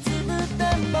つぶって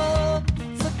も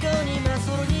そこに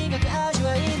その苦く味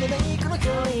わいでないこの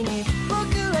距離に僕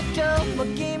は今日も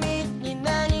君に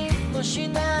何もし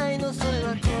ないのそれ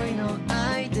は恋の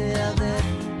アイデアで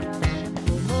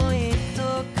思いと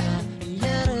か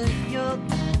やるよ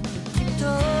君と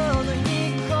の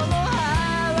にこの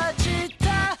葉は散っ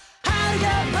た春が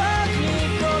僕に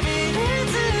こびり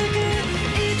つく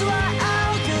糸は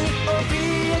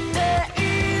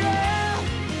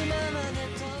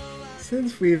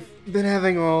Since we've been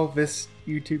having all this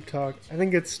YouTube talk, I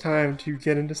think it's time to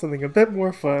get into something a bit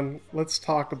more fun. Let's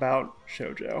talk about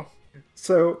shoujo.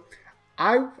 So,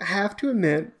 I have to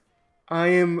admit, I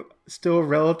am still a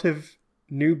relative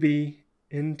newbie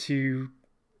into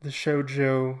the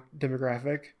shoujo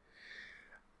demographic.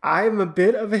 I'm a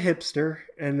bit of a hipster,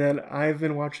 and then I've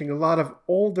been watching a lot of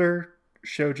older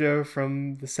shoujo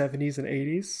from the 70s and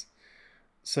 80s.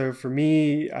 So for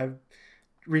me, I've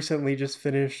recently just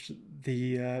finished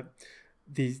the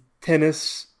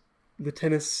tennis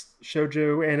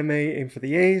shoujo anime Aim for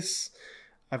the Ace.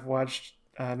 I've watched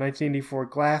 1984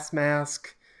 Glass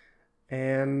Mask.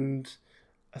 and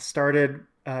I started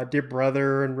Dear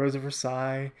Brother and Rose of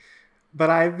Versailles. But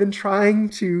I've been trying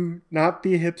to not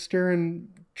be a hipster and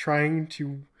trying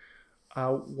to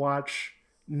watch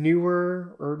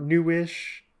newer or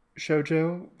newish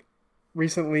shoujo.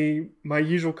 Recently, my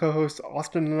usual co-host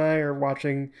Austin and I are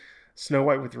watching Snow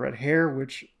White with Red Hair,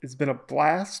 which has been a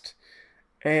blast.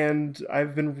 And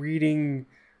I've been reading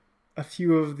a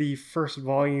few of the first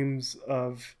volumes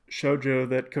of shoujo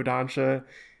that Kodansha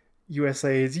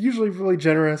USA is usually really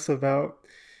generous about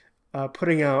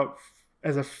putting out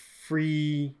as a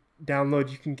free download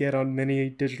you can get on many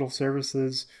digital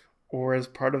services or as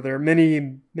part of their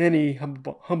many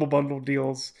humble bundle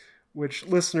deals, which,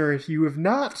 listener, if you have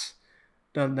not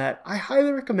done that, I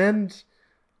highly recommend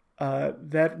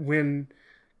that when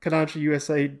Kodansha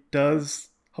USA does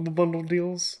humble bundle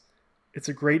deals, it's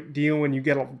a great deal when you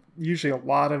get usually a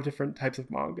lot of different types of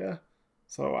manga.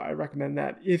 So I recommend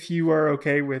that if you are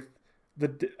okay with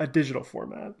a digital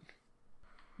format.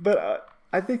 But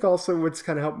I think also what's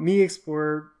kind of helped me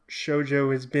explore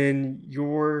shoujo has been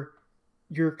your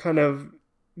kind of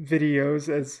videos.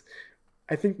 As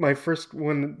I think my first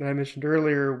one that I mentioned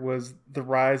earlier was the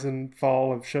rise and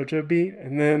fall of Shoujo Beat,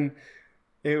 and then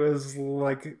it was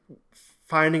like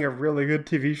finding a really good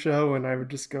TV show, and I would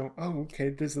just go, oh, okay,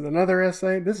 this is another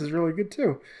essay, this is really good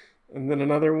too, and then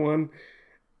another one,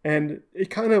 and it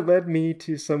kind of led me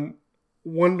to some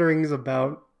wonderings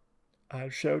about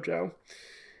shoujo.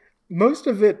 Most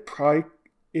of it probably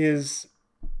is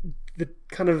the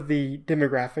kind of the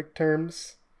demographic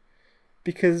terms,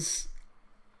 because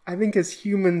I think as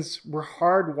humans we're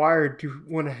hardwired to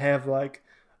want to have like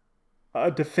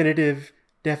a definitive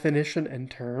definition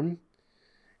and term.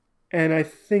 And I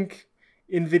think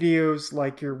in videos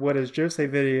like your What is Josei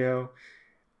video,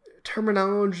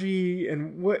 terminology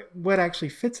and what actually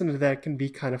fits into that can be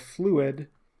kind of fluid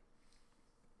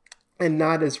and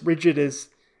not as rigid as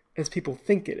people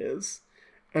think it is.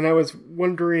 And I was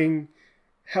wondering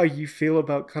how you feel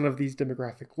about kind of these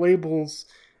demographic labels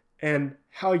and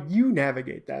how you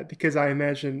navigate that, because I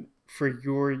imagine for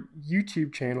your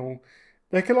YouTube channel,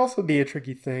 that can also be a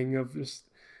tricky thing of just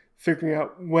figuring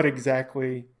out what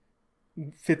exactly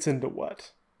fits into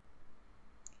what.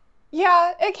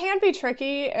 Yeah, it can be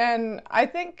tricky, and I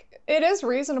think it is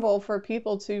reasonable for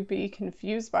people to be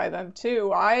confused by them too.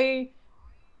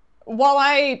 While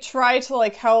I try to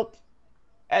like help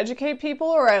educate people,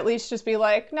 or at least just be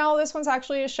like, no, this one's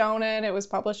actually a shonen, it was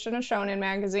published in a shonen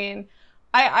magazine,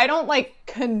 I don't like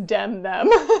condemn them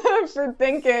for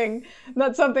thinking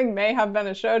that something may have been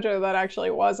a shoujo that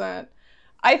actually wasn't.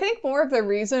 I think more of the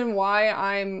reason why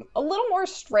I'm a little more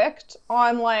strict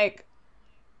on like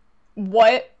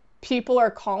what people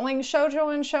are calling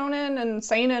shoujo and shonen and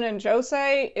seinen and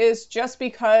josei is just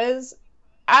because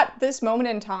at this moment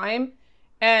in time,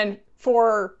 and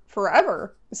for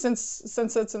forever since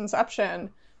its inception,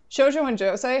 shoujo and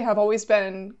josei have always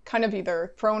been kind of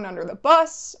either thrown under the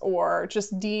bus or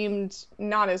just deemed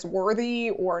not as worthy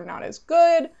or not as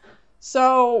good.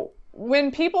 So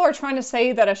when people are trying to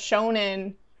say that a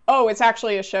shonen, oh, it's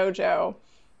actually a shoujo,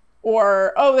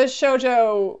 or, oh, this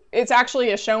shoujo, it's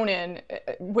actually a shonen,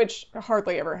 which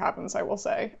hardly ever happens, I will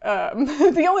say.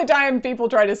 The only time people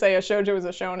try to say a shoujo is a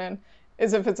shonen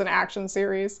is if it's an action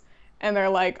series. And they're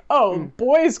like, oh,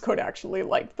 boys could actually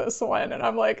like this one. And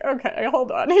I'm like, okay,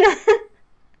 hold on here.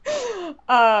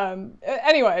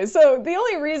 Anyway, so the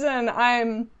only reason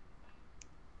I'm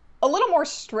a little more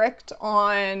strict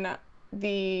on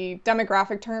the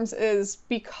demographic terms is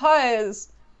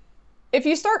because if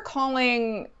you start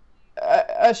calling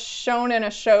a shonen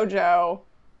a shoujo,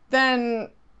 then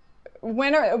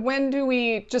when do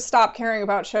we just stop caring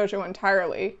about shoujo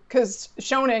entirely? Because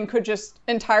shonen could just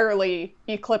entirely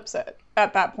eclipse it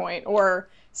at that point, or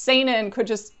seinen could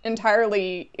just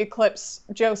entirely eclipse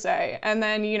josei, and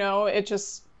then, you know,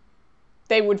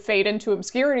 they would fade into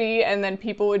obscurity, and then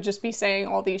people would just be saying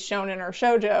all these shonen are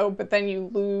shoujo, but then you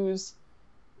lose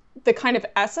the kind of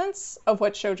essence of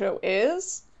what shoujo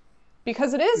is,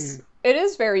 because it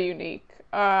is very unique.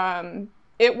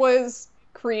 It was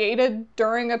created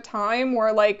during a time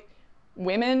where like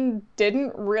women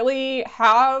didn't really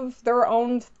have their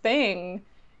own thing,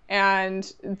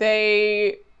 and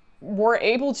they were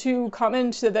able to come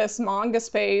into this manga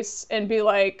space and be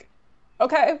like,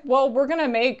 okay, well, we're gonna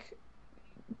make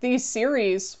these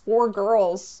series for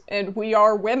girls, and we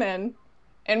are women,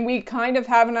 and we kind of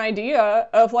have an idea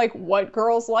of like what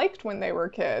girls liked when they were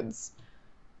kids.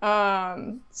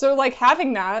 So like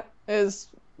having that is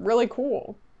really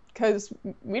cool, because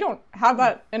we don't have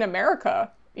that in America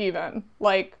even.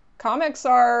 Like comics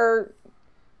aren't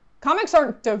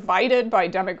divided by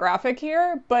demographic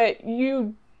here, but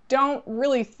you don't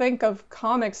really think of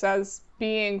comics as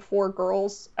being for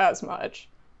girls as much.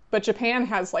 But Japan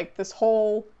has like this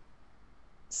whole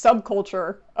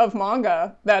subculture of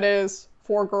manga that is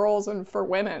for girls and for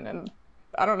women, and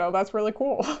I don't know, that's really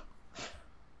cool.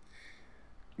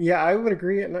 Yeah, I would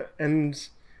agree, and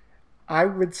I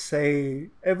would say,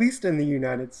 at least in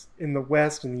the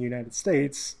West, in the United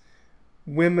States,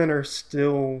 women are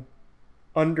still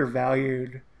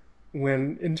undervalued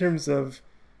when, in terms of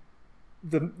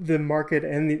the market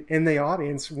and the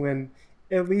audience, when,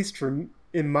 at least in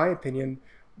my opinion,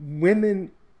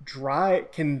 women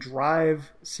can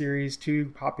drive series to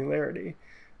popularity.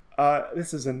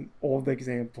 This is an old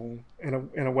example and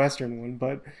a Western one,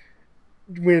 but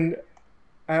when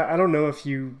I don't know if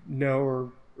you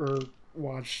know or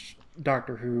watched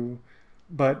Doctor Who,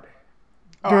 but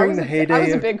during the heyday, I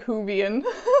was a big Whovian.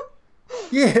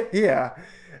 yeah,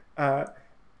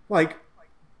 like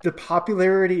the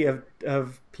popularity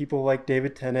of people like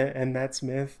David Tennant and Matt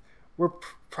Smith were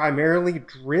primarily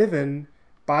driven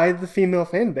by the female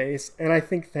fan base, and I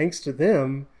think thanks to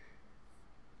them,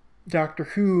 Doctor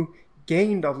Who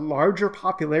gained a larger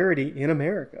popularity in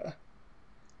America.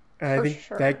 And I think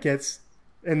sure. that gets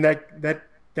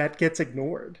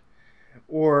ignored.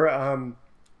 Or a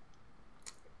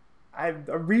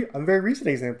very recent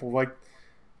example, like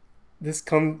this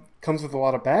comes with a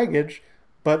lot of baggage,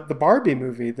 but the Barbie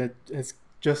movie that has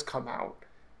just come out,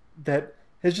 that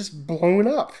has just blown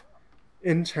up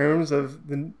in terms of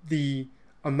the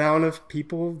amount of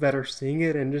people that are seeing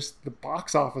it and just the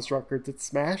box office records it's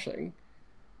smashing.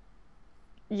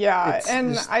 Yeah,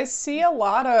 and I see a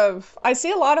lot of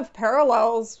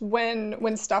parallels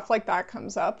when stuff like that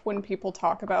comes up, when people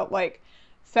talk about like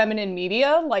feminine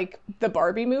media, like the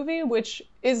Barbie movie, which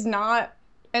is not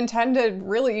intended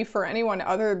really for anyone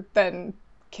other than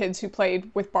kids who played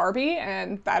with Barbie,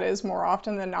 and that is more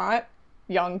often than not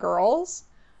young girls.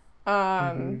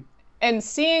 And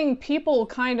seeing people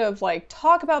kind of like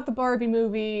talk about the Barbie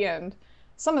movie, and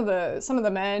some of the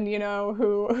men, you know,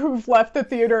 who've left the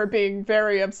theater being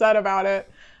very upset about it,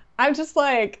 I'm just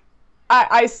like,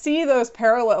 I see those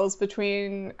parallels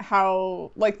between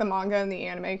how like the manga and the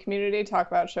anime community talk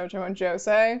about Shojo and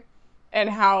Josei, and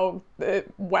how the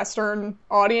Western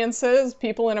audiences,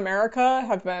 people in America,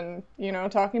 have been, you know,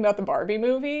 talking about the Barbie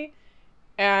movie.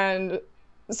 And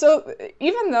so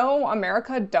even though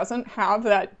America doesn't have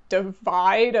that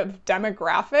divide of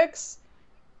demographics,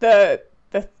 the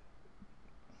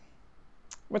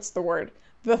what's the word?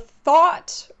 The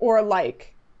thought, or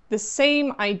like the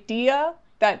same idea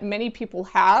that many people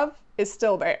have, is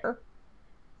still there.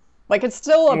 Like it's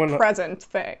still a present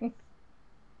thing.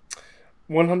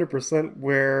 100%,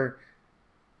 where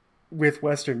with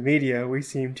Western media, we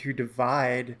seem to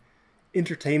divide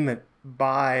entertainment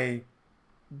by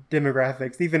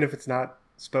demographics, even if it's not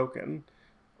spoken.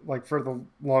 Like for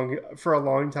a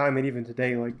long time, and even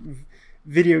today, like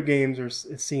video games are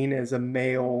seen as a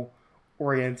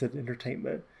male-oriented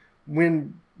entertainment,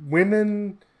 when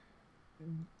women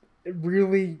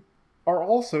really are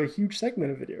also a huge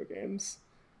segment of video games.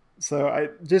 So I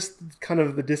just kind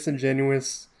of the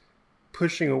disingenuous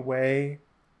pushing away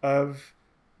of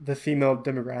the female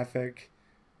demographic,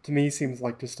 to me, seems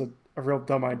like just a real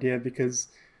dumb idea, because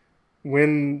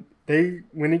when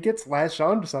it gets latched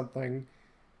onto something,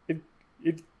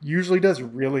 it usually does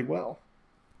really well.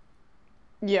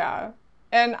 Yeah.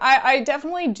 And I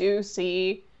definitely do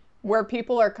see where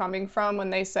people are coming from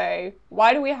when they say,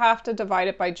 why do we have to divide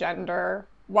it by gender?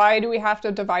 Why do we have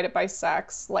to divide it by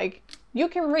sex? Like, you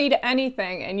can read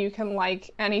anything and you can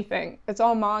like anything. It's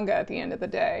all manga at the end of the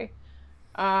day.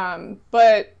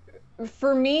 But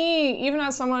for me, even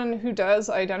as someone who does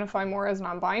identify more as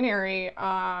non-binary,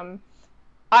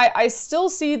 I still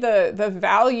see the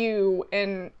value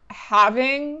in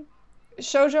having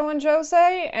shoujo and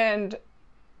josei, and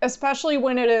especially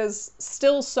when it is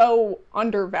still so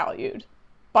undervalued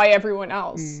by everyone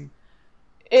else.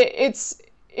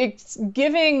 It's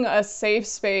giving a safe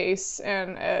space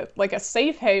and a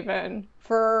safe haven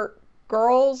for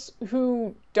girls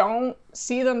who don't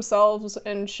see themselves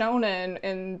in shonen,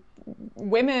 and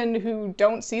women who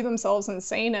don't see themselves in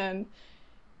seinen.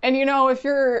 And you know, if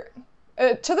you're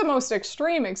to the most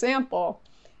extreme example,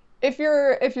 if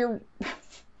you're if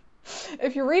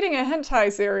you're reading a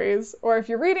hentai series, or if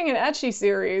you're reading an ecchi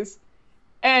series,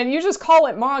 and you just call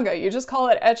it manga, you just call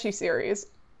it ecchi series,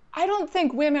 I don't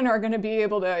think women are going to be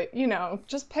able to, you know,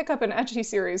 just pick up an ecchi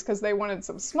series because they wanted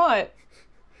some smut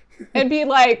and be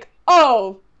like,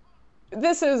 oh,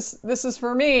 this is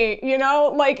for me, you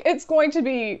know? Like, it's going to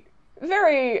be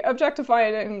very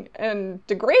objectifying and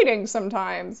degrading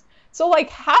sometimes. So, like,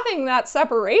 having that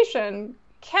separation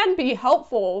can be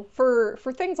helpful for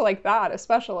things like that,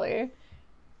 especially.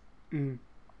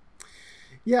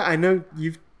 Yeah, I know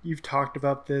you've talked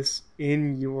about this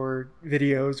in your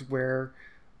videos where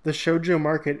the shoujo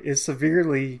market is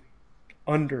severely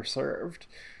underserved.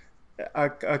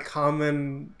 A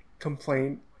common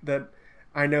complaint that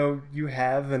I know you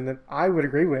have and that I would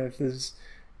agree with is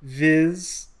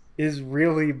Viz is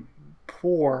really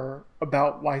poor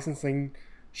about licensing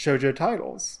shoujo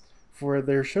titles for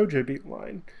their shoujo beat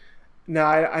line. Now,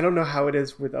 I don't know how it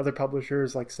is with other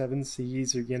publishers like Seven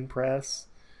Seas or Yin Press,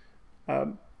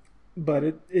 um, but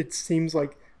it seems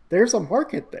like there's a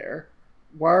market there.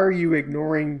 Why are you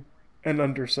ignoring an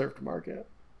underserved market?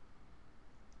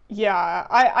 Yeah,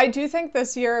 I do think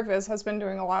this year Viz has been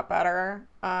doing a lot better,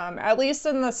 at least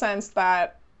in the sense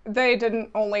that they didn't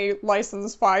only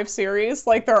license 5 series,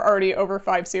 like there are already over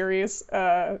 5 series,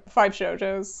 5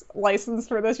 shoujos licensed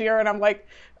for this year, and I'm like,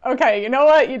 okay, you know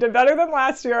what? You did better than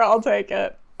last year. I'll take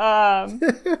it.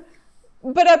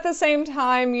 But at the same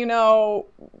time,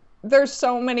 there's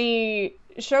so many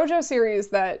shoujo series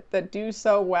that do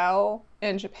so well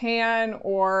in Japan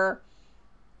or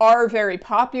are very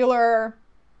popular,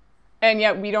 and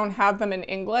yet we don't have them in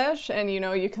English. And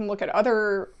you can look at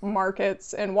other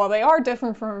markets, and while they are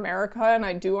different from America, and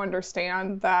I do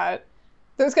understand that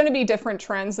there's going to be different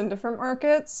trends in different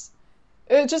markets,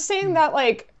 just seeing that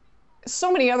like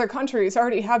so many other countries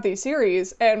already have these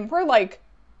series and we're like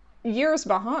years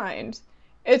behind,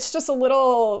 it's just a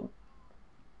little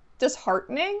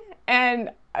disheartening. And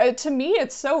to me,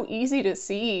 it's so easy to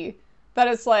see that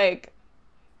it's like,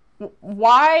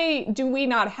 why do we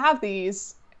not have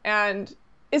these? And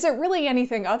is it really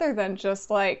anything other than just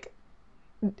like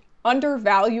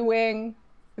undervaluing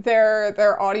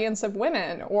their audience of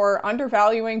women, or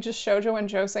undervaluing just shoujo and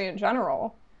josei in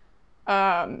general?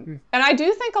 And I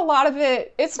do think a lot of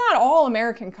it's not all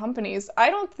American companies. I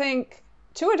don't think,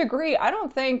 to a degree, I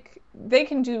don't think they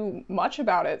can do much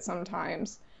about it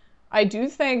sometimes. I do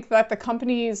think that the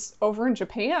companies over in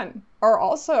Japan are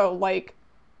also like,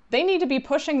 they need to be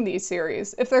pushing these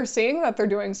series. If they're seeing that they're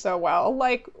doing so well,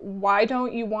 like, why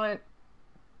don't you want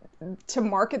to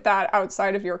market that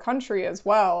outside of your country as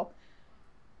well?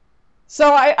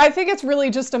 So I think it's really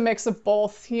just a mix of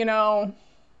both, Shoujo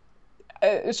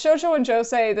and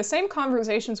Josei, the same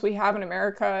conversations we have in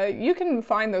America, you can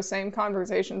find those same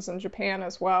conversations in Japan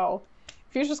as well.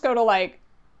 If you just go to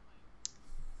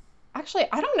actually,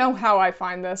 I don't know how I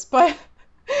find this, but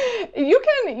you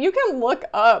can look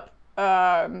up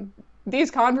these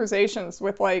conversations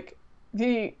with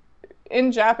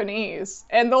in Japanese,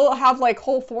 and they'll have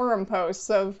whole forum posts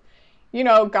of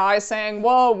guys saying,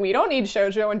 well, we don't need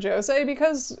Shoujo and Josei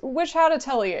because Wish Had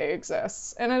Atelier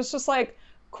exists. And it's just like,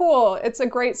 cool, it's a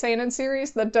great seinen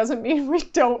series. That doesn't mean we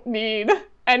don't need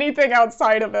anything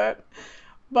outside of it.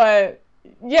 But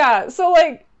yeah, so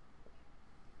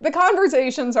the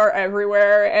conversations are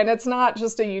everywhere, and it's not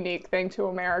just a unique thing to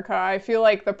America. I feel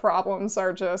like the problems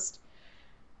are just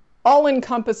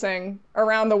all-encompassing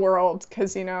around the world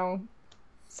because,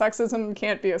 sexism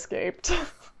can't be escaped.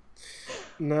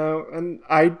 No, and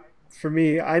for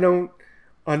me, I don't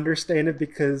understand it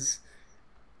because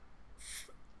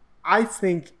I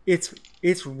think it's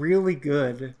really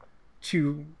good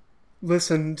to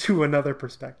listen to another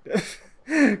perspective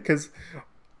because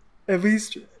at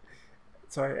least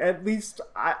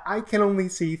I can only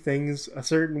see things a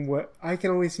certain way. I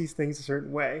can only see things a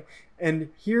certain way, and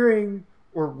hearing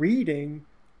or reading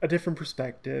a different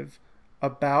perspective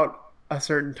about a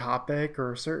certain topic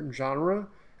or a certain genre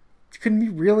can be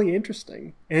really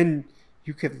interesting, and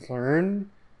you could learn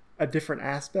a different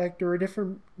aspect or a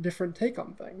different take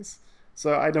on things.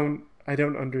 So I don't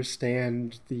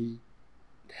understand the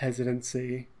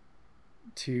hesitancy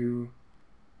to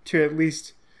at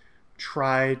least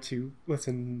try to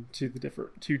listen to the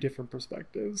different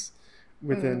perspectives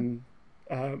within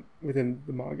within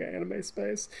the manga anime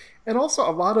space. And also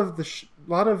a lot of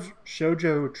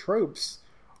shoujo tropes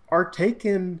are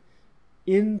taken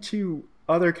into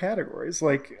other categories.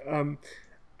 I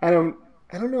don't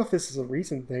know if this is a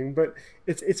recent thing, but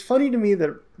it's funny to me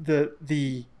that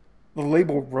the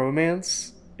label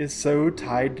romance is so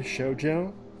tied to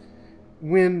shoujo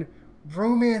when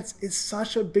romance is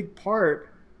such a big part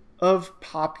of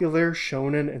popular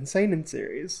shonen and seinen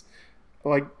series.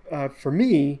 For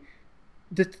me,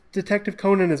 Detective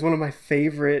Conan is one of my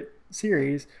favorite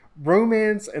series.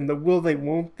 Romance and the will they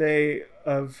won't they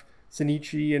of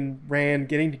Shinichi and Rand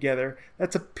getting together,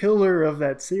 that's a pillar of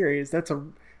that series.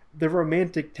 The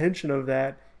romantic tension of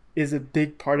that is a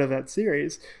big part of that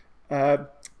series. I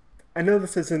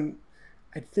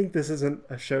think this isn't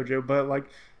a shoujo, but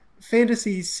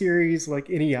fantasy series like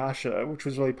Inuyasha, which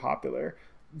was really popular,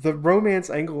 the romance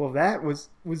angle of that was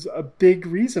a big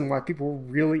reason why people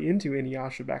were really into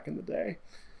Inuyasha back in the day.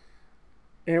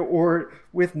 Or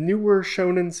with newer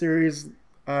shonen series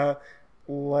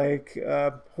like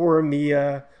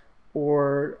Horimiya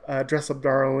or Dress Up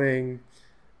Darling,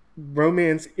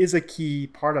 romance is a key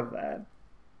part of that.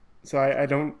 So I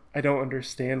don't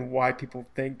understand why people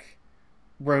think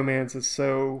romance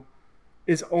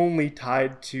is only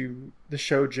tied to the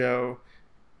shoujo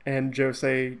and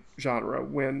josei genre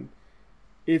when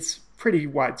it's pretty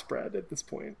widespread at this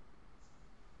point.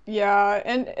 Yeah,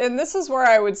 and this is where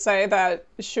I would say that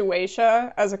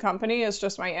Shueisha as a company is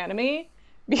just my enemy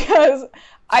because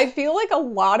I feel like a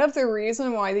lot of the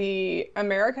reason why the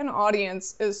American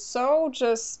audience is so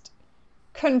just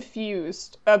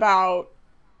confused about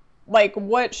like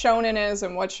what shonen is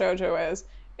and what shoujo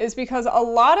is because a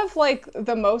lot of like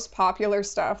the most popular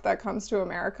stuff that comes to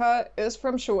America is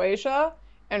from Shueisha,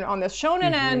 and on the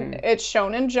shonen end it's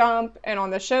Shonen Jump, and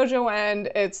on the shoujo end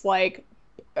it's like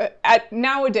at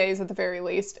nowadays at the very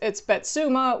least it's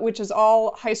Betsuma, which is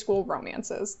all high school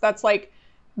romances. That's like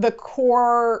the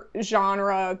core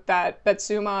genre that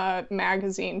Betsuma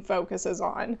magazine focuses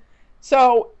on.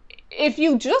 So if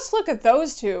you just look at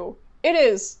those two, it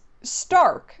is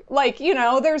stark. Like, you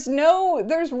know, there's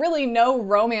really no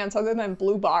romance other than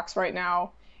Blue Box right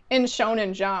now in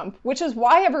Shonen Jump, which is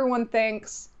why everyone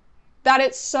thinks that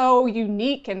it's so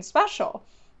unique and special.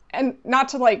 And not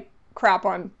to like crap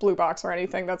on Blue Box or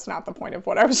anything, that's not the point of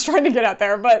what I was trying to get at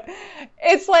there, but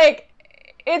it's like,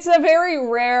 it's a very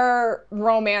rare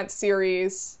romance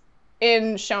series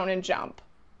in Shonen Jump.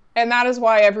 And that is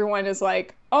why everyone is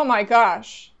like, oh my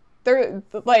gosh, they're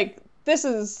like, this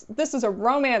is a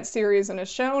romance series in a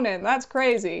shonen. That's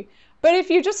crazy. But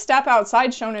if you just step outside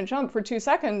Shonen Jump for 2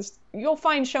 seconds, you'll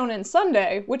find Shonen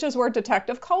Sunday, which is where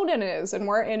Detective Conan is, and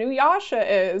where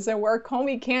Inuyasha is, and where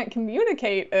Komi Can't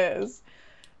Communicate is.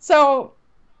 So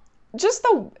just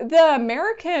the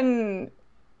American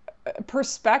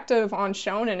perspective on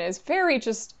shonen is very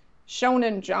just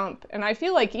Shonen Jump. And I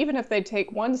feel like even if they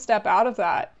take one step out of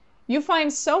that, you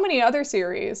find so many other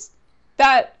series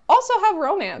that also have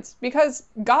romance, because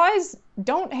guys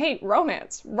don't hate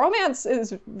romance. Romance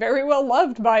is very well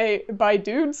loved by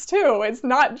dudes too. It's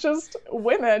not just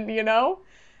women, you know?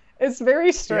 It's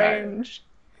very strange.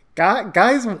 Yeah.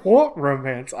 Guys want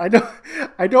romance. I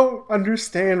don't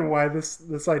understand why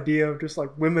this idea of just like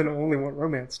women only want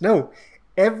romance. No,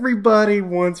 everybody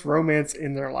wants romance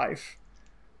in their life.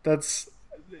 That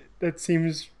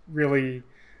seems really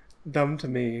dumb to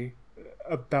me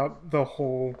about the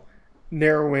whole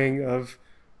narrowing of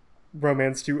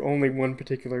romance to only one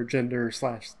particular gender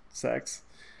 / sex.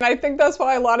 I think that's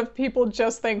why a lot of people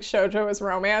just think shoujo is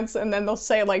romance, and then they'll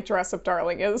say like Dress Up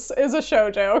Darling is a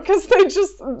shoujo, because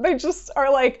they just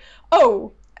are like,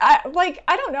 oh, I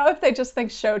don't know if they just think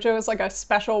shoujo is like a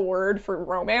special word for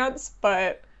romance,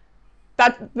 but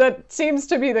that seems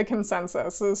to be the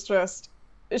consensus, is just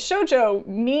shoujo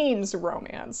means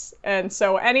romance, and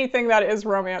so anything that is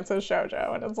romance is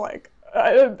shoujo, and it's like,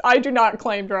 I do not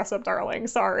claim Dress Up Darling,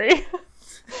 sorry.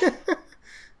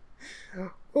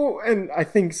 Oh, and I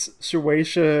think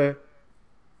Shueisha,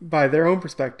 by their own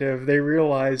perspective, they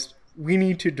realized we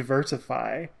need to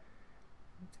diversify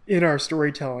in our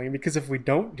storytelling, because if we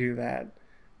don't do that,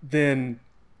 then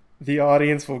the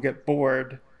audience will get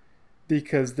bored,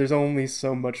 because there's only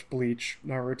so much Bleach,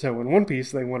 Naruto, and One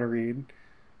Piece they want to read.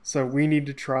 So we need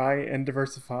to try and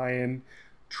diversify and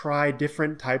try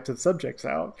different types of subjects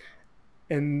out.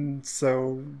 And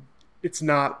so it's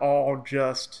not all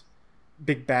just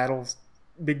big battle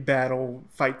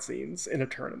fight scenes in a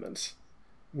tournament.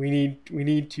 We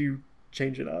need to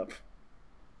change it up.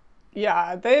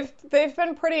 Yeah, they've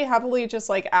been pretty heavily just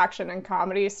like action and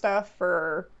comedy stuff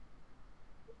for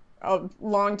a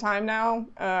long time now.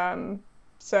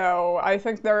 So I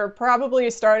think they're probably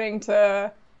starting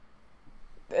to.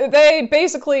 They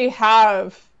basically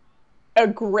have a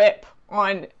grip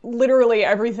on literally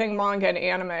everything manga and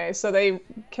anime, so they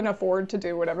can afford to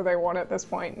do whatever they want at this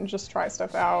point and just try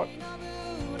stuff out.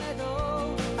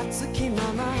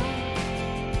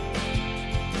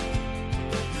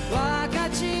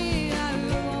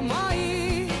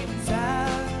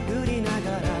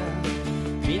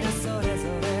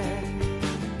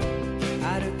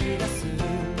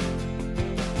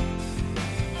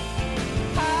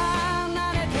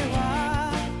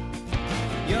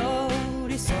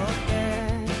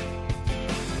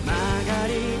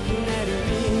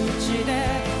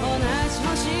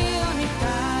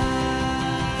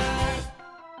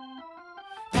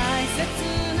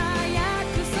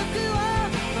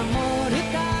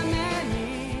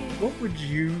 would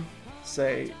you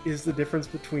say is the difference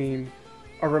between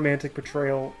a romantic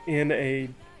portrayal in a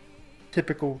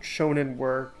typical shonen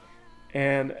work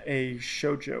and a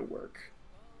shoujo work?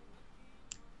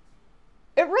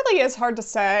 It really is hard to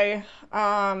say.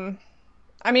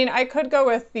 I mean, I could go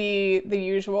with the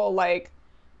usual, like,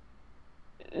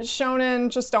 shonen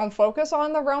just don't focus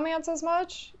on the romance as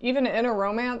much, even in a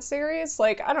romance series.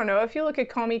 Like, I don't know, if you look at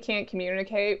Komi Can't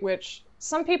Communicate, which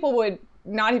some people would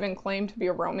not even claim to be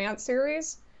a romance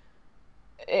series,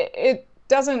 it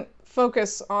doesn't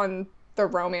focus on the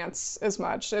romance as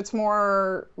much. It's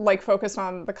more like focused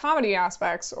on the comedy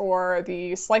aspects or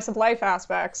the slice of life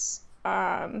aspects.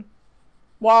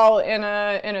 While in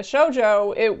a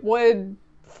shoujo, it would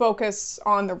focus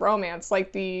on the romance,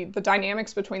 like the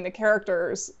dynamics between the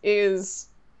characters is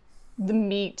the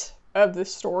meat of the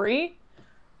story.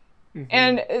 Mm-hmm.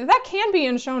 And that can be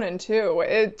in shonen too.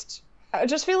 I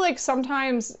just feel like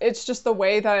sometimes it's just the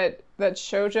way that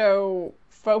shoujo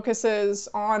focuses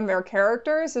on their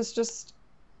characters is just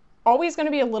always going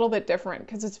to be a little bit different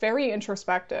because it's very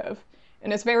introspective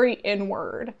and it's very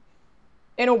inward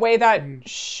in a way that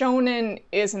shonen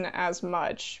isn't as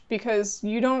much, because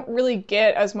you don't really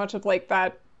get as much of like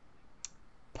that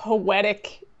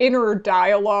poetic inner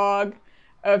dialogue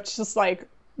of just like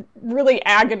really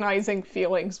agonizing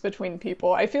feelings between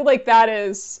people. I feel like that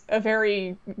is a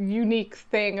very unique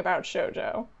thing about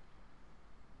shoujo.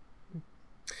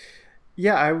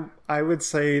 Yeah, I would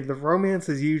say the romance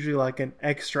is usually like an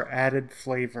extra added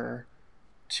flavor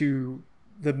to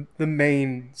the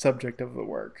main subject of the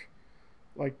work.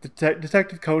 Like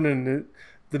Detective Conan,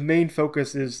 the main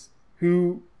focus is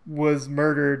who was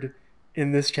murdered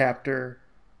in this chapter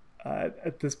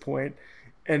at this point,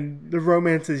 and the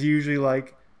romance is usually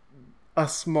like a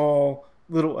small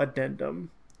little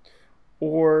addendum.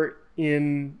 Or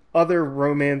in other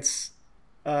romance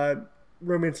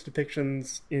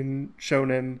depictions in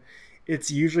shonen,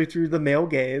 it's usually through the male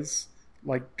gaze.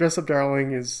 Like Dress Up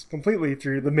Darling is completely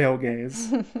through the male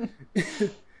gaze.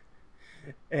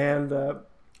 And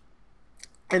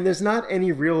there's not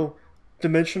any real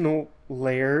dimensional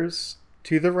layers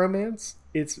to the romance.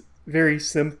 It's very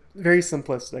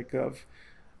simplistic of,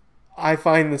 I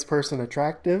find this person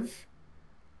attractive,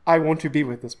 I want to be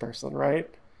with this person, right?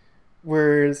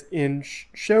 Whereas in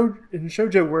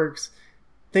shoujo works,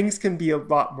 things can be a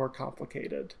lot more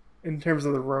complicated in terms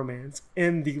of the romance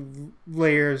and the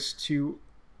layers to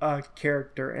a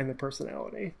character and the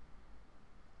personality.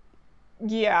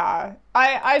 Yeah,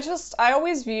 I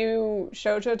always view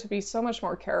shoujo to be so much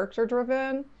more character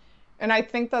driven, and I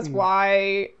think that's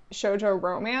why shoujo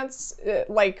romance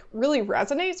like really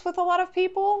resonates with a lot of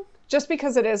people, just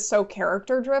because it is so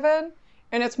character driven,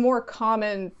 and it's more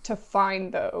common to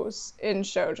find those in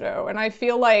shoujo. And I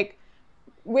feel like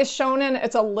with shonen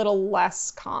it's a little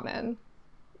less common,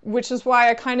 which is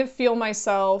why I kind of feel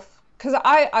myself, because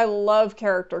I love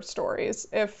character stories.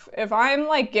 If I'm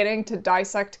like getting to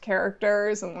dissect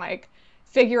characters and like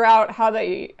figure out how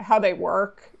they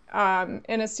work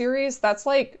in a series, that's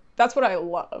what I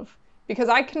love, because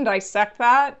I can dissect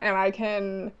that and I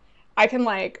can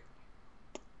like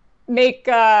make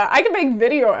I can make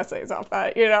video essays off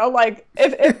that, you know? Like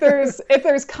if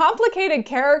there's complicated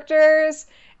characters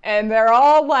and they're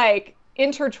all like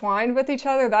intertwined with each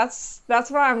other, that's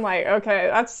what I'm like, okay,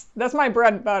 that's my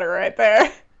bread and butter right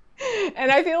there.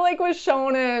 And I feel like with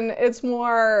shonen it's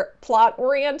more plot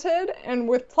oriented, and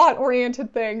with plot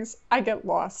oriented things I get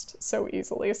lost so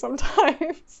easily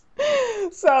sometimes.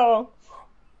 So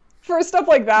for stuff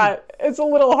like that, it's a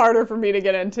little harder for me to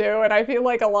get into, and I feel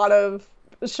like a lot of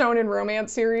shonen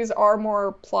romance series are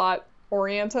more plot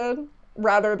oriented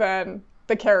rather than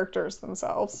the characters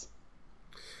themselves.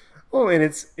 Oh, and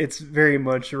it's very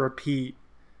much a repeat,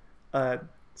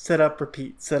 set up,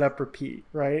 repeat,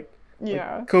 right?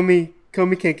 Yeah. Like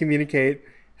Komi Can't Communicate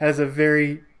has a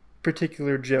very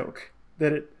particular joke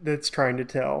that's trying to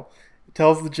tell. It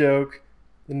tells the joke,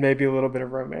 then maybe a little bit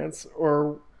of romance.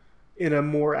 Or in a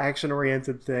more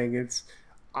action-oriented thing, it's,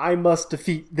 I must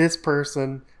defeat this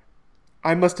person,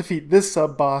 I must defeat this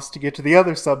sub-boss to get to the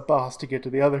other sub-boss to get to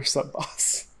the other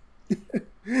sub-boss.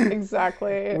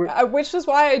 Exactly. Which is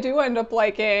why I do end up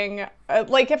liking,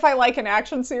 like if I like an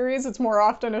action series, it's more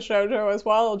often a shoujo as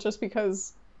well, just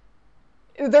because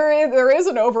there is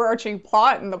an overarching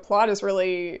plot, and the plot is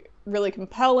really, really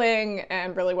compelling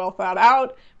and really well thought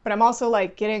out, but I'm also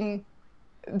like getting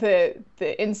the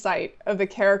insight of the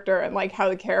character and like how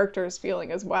the character is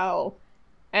feeling as well.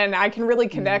 And I can really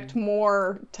connect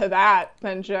more to that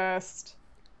than just,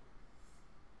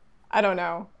 I don't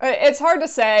know. It's hard to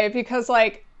say, because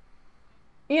like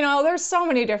there's so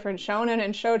many different shonen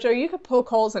and shoujo. You could poke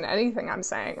holes in anything I'm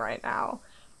saying right now.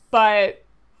 But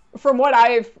from what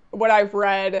I've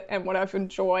read and what I've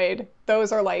enjoyed,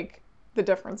 those are like the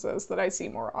differences that I see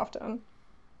more often.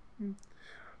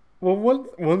 Well,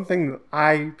 one thing that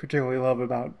I particularly love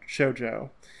about shojo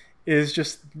is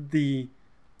just the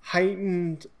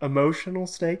heightened emotional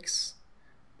stakes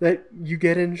that you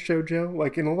get in shojo.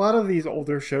 Like in a lot of these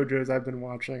older shojos I've been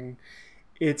watching,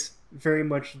 it's very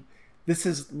much this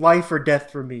is life or death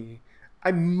for me.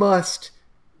 I must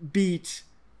beat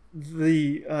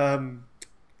the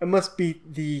I must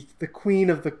beat the queen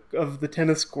of the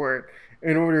tennis court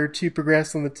in order to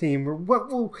progress on the team. Or what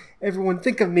will everyone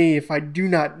think of me if I do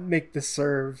not make the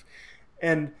serve?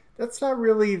 And that's not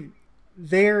really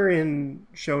there in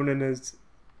shonen, as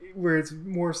where it's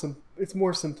more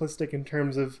simplistic in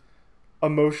terms of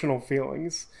emotional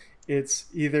feelings. It's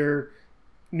either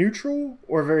neutral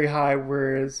or very high,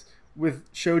 whereas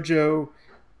with shoujo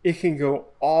it can go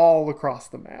all across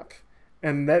the map,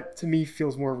 and that to me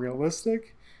feels more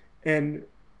realistic and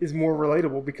is more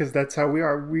relatable, because that's how we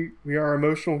are. We are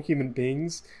emotional human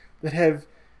beings that have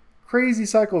crazy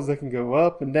cycles that can go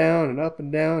up and down and up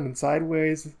and down and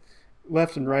sideways,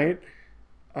 left and right,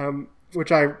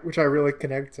 which I really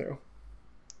connect to.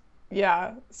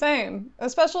 Yeah, same.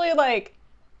 Especially like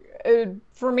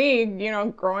for me,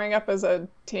 growing up as a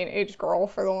teenage girl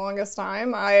for the longest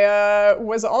time, I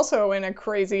was also in a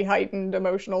crazy heightened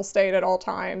emotional state at all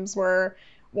times where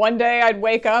one day I'd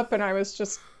wake up and I was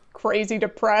just crazy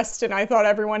depressed and I thought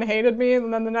everyone hated me,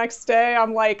 and then the next day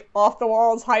I'm like off the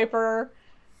walls hyper.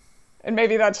 And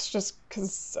maybe that's just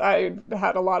because I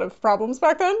had a lot of problems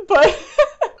back then, but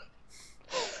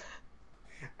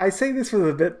I say this with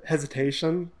a bit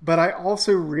hesitation, but I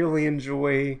also really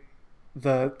enjoy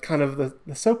the kind of the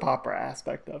soap opera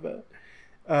aspect of it,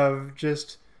 of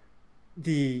just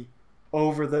the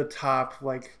over the top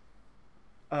like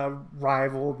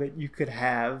rival that you could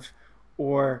have,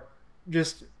 or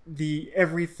just the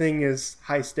everything is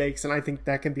high stakes, and I think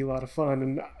that can be a lot of fun.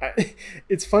 And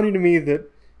it's funny to me that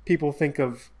people think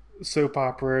of soap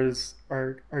operas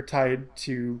are tied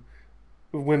to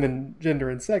women, gender,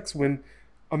 and sex, when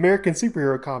American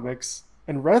superhero comics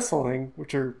and wrestling,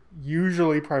 which are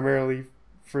usually primarily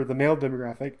for the male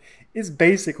demographic, is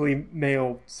basically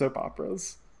male soap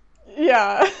operas.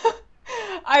 yeah.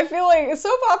 I feel like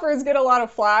soap operas get a lot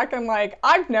of flack, and like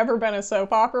I've never been a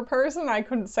soap opera person. I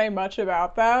couldn't say much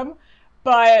about them,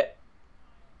 but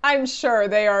I'm sure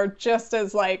they are just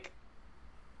as like,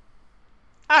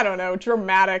 I don't know,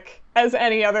 dramatic as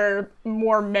any other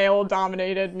more male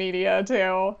dominated media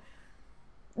too.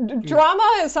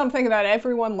 Drama is something that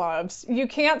everyone loves. You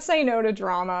can't say no to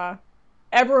drama.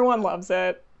 Everyone loves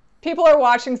it. People are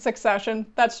watching Succession.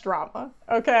 That's drama.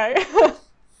 Okay.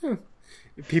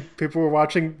 People were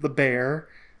watching The Bear,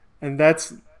 and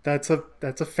that's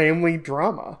a family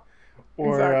drama.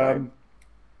 Or Exactly.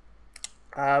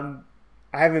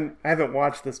 I haven't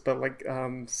watched this, but like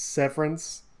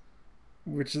Severance,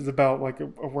 which is about like a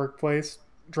workplace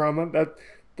drama,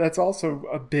 that's also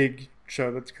a big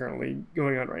show that's currently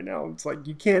going on right now. It's like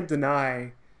you can't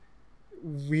deny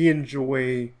we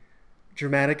enjoy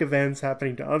dramatic events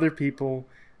happening to other people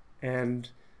and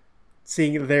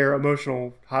seeing their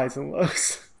emotional highs and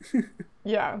lows.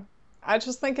 Yeah. I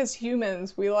just think as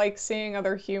humans, we like seeing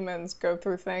other humans go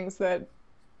through things that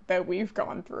we've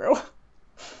gone through.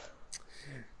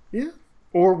 Yeah.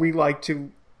 Or we like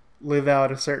to live out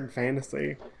a certain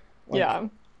fantasy. Like Yeah.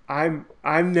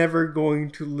 I'm never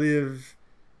going to live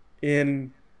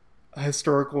in a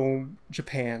historical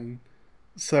Japan.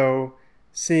 So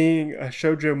seeing a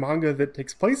shoujo manga that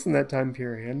takes place in that time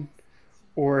period,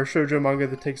 or a shoujo manga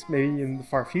that takes maybe in the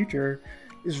far future,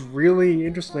 is really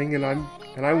interesting, and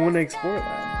I want to explore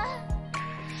that.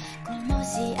 この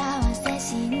幸せ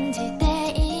信じて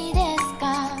いいです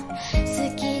か好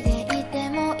きでいて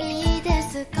もいいで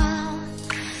すか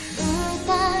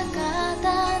歌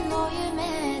方の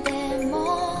夢でも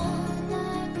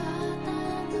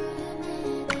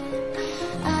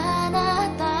あな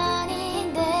たに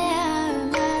出会う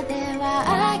までは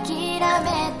諦め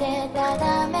てた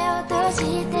だ目を閉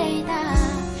じていた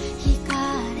惹か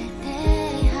れて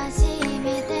初め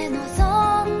て望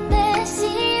んで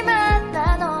しまった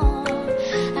の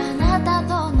あなたと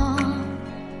の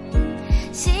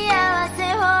幸せ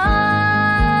を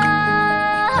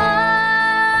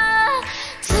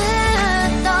ずっ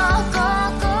とこ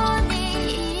こに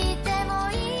いても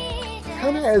いいです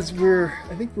Kind of as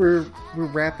I think we're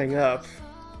wrapping up,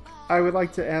 I would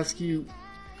like to ask you,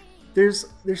 there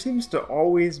seems to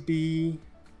always be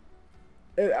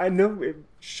I know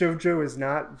Shojo is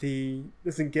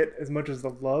doesn't get as much as the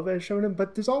love as shonen,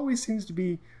 but there's always seems to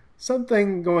be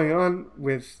something going on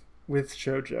with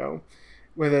Shojo,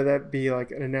 whether that be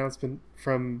like an announcement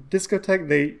from Discotech.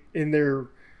 They in their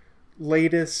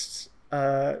latest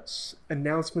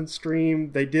announcement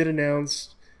stream, they did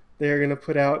announce they're going to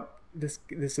put out this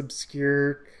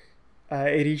obscure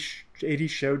 80s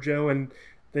shoujo, and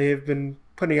they have been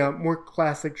putting out more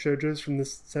classic shoujos from the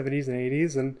 70s and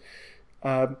 80s.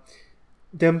 And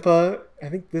Dempa, I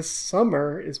think this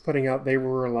summer, is putting out They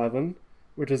Were 11,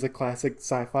 which is a classic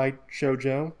sci-fi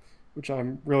shoujo, which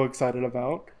I'm real excited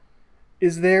about.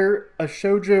 Is there a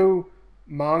shoujo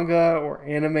manga or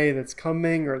anime that's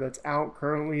coming or that's out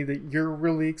currently that you're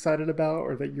really excited about,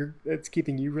 or that's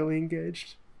keeping you really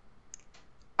engaged?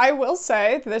 I will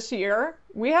say this year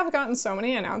we have gotten so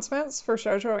many announcements for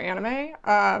shoujo anime.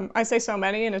 I say so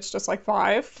many and it's just like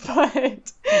 5,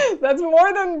 but that's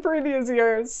more than previous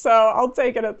years, so I'll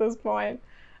take it at this point.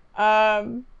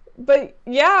 But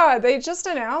yeah, they just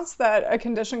announced that A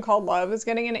Condition Called Love is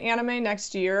getting an anime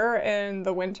next year in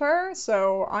the winter,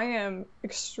 so I am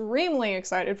extremely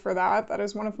excited for that. That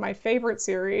is one of my favorite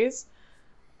series.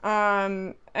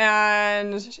 And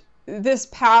this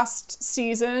past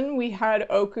season, we had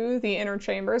Oku, The Inner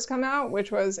Chambers, come out,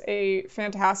 which was a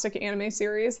fantastic anime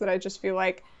series that I just feel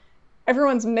like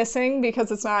everyone's missing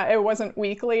because it wasn't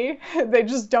weekly. They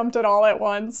just dumped it all at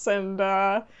once, and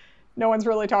no one's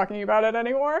really talking about it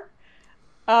anymore.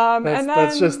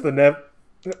 That's just the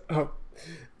Oh,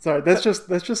 sorry. That's just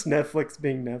Netflix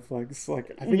being Netflix.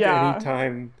 Like, I think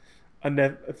anytime an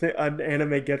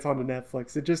anime gets onto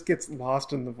Netflix, it just gets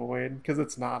lost in the void because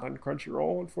it's not on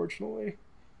Crunchyroll, unfortunately.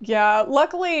 Yeah,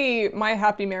 luckily My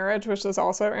Happy Marriage, which is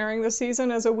also airing this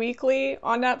season, is a weekly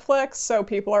on Netflix, so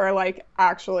people are like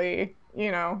actually,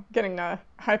 getting to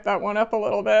hype that one up a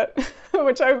little bit,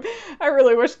 which I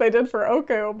really wish they did for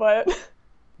Oku, but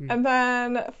And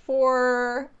then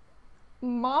for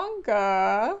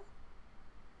manga,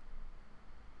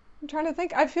 I'm trying to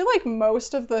think. I feel like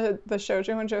most of the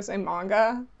Shojo and Josei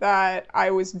manga that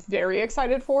I was very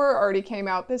excited for already came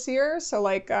out this year. So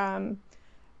like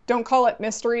Don't Call It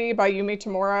Mystery by Yumi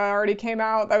Tamura already came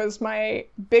out. That was my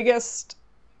biggest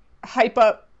hype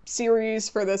up series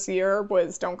for this year,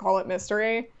 was Don't Call It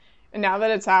Mystery. And now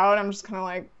that it's out, I'm just kind of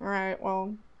like, all right,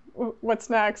 well, what's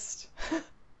next?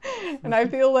 And I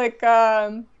feel like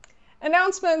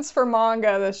announcements for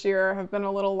manga this year have been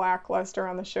a little lackluster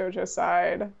on the shoujo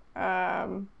side.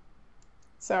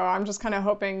 So I'm just kind of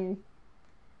hoping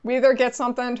we either get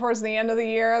something towards the end of the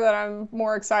year that I'm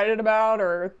more excited about,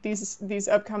 or these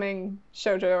upcoming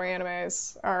shoujo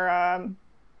animes are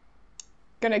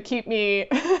gonna keep me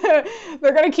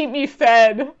they're gonna keep me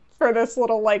fed for this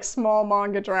little like small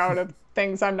manga drought of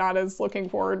things I'm not as looking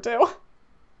forward to.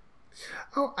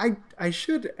 Oh, I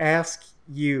should ask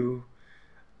you,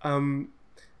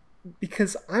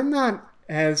 because I'm not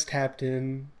as tapped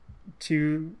in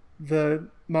to the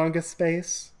manga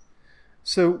space.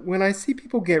 So when I see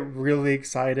people get really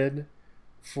excited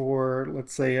for,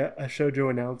 let's say, a shoujo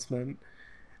announcement,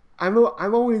 I'm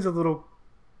always a little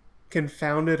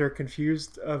confounded or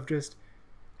confused of just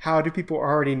how do people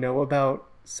already know about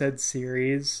said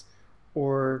series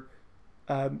or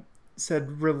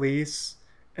said release,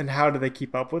 and how do they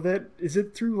keep up with it? Is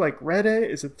it through like Reddit?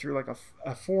 Is it through like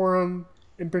a forum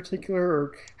in particular?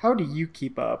 Or how do you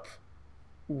keep up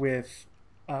with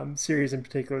series in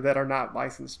particular that are not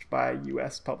licensed by a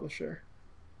US publisher?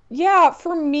 Yeah,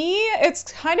 for me, it's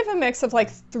kind of a mix of like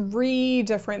 3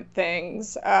 different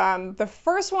things. The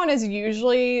first one is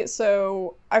usually,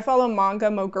 so I follow Manga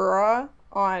Mogura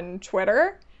on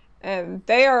Twitter, and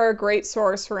they are a great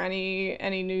source for any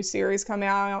new series coming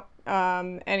out,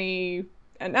 any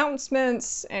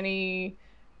announcements, any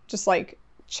just like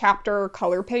chapter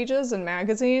color pages and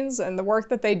magazines, and the work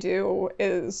that they do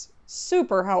is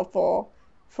super helpful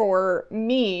for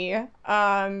me.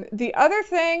 The other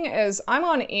thing is I'm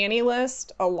on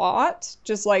AniList a lot,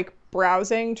 just like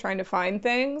browsing, trying to find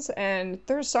things, and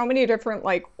there's so many different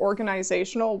like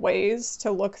organizational ways to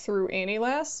look through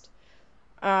AniList.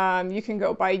 You can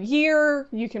go by year,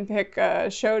 you can pick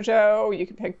shoujo, you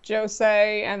can pick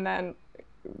josei, and then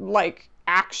like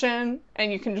action,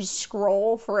 and you can just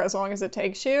scroll for as long as it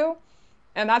takes you.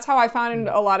 And that's how I found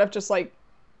a lot of just like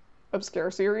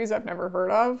obscure series I've never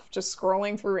heard of, just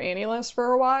scrolling through AniList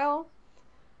for a while.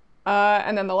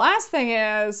 And then the last thing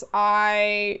is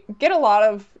I get a lot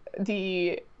of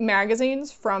the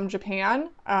magazines from Japan.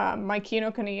 My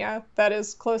Kinokuniya, that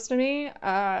is close to me,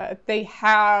 they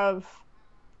have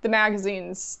the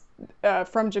magazines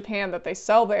from Japan that they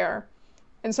sell there.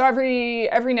 And so every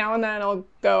now and then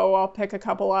I'll pick a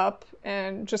couple up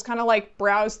and just kind of like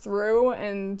browse through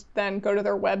and then go to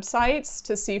their websites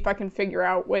to see if I can figure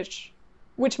out which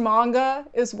manga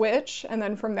is which. And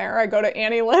then from there I go to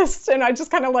AniList and I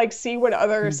just kind of like see what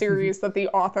other series that the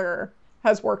author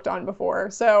has worked on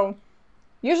before. So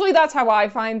usually that's how I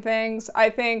find things. I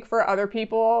think for other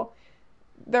people,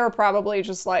 they're probably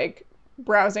just like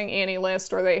browsing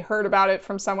AniList or they heard about it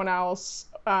from someone else.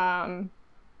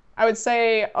 I would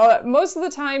say most of the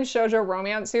time shoujo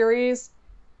romance series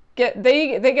get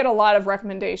a lot of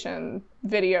recommendation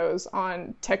videos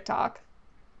on TikTok.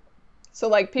 So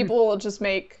like people will just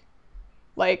make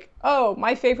like, oh,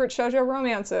 my favorite shoujo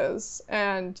romances,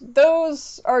 and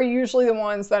those are usually the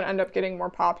ones that end up getting more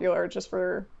popular just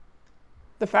for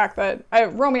the fact that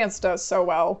romance does so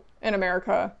well in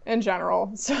America in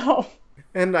general. So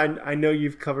and I know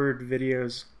you've covered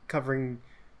videos covering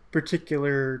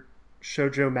particular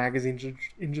shoujo magazines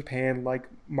in Japan, like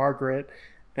Margaret,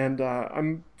 and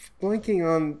I'm blanking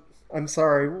on. I'm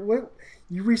sorry. What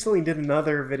you recently did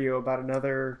another video about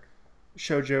another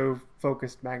shoujo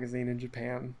focused magazine in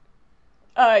Japan.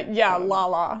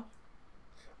 Lala.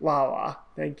 Lala.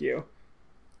 Thank you.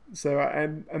 So I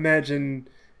imagine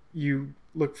you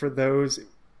look for those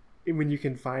when you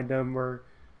can find them, or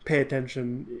pay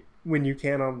attention when you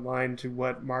can online to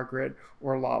what Margaret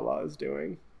or Lala is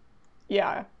doing.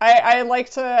 Yeah, I like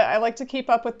to keep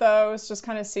up with those, just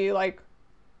kind of see like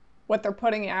what they're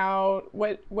putting out,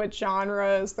 what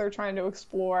genres they're trying to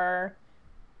explore.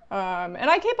 And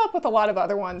I keep up with a lot of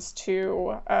other ones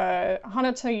too.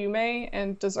 Hanata Yume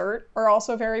and Dessert are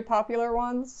also very popular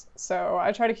ones, so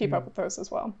I try to keep up with those as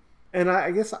well. And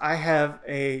I guess I have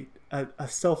a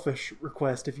selfish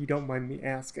request, if you don't mind me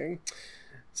asking.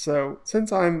 So,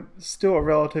 since I'm still a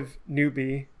relative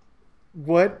newbie,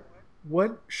 what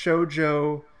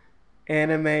shoujo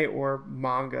anime or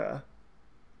manga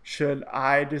should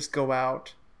I just go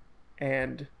out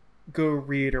and go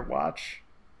read or watch?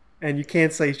 And you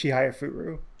can't say Chihaya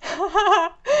Furu.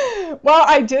 Well,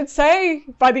 I did say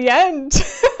by the end.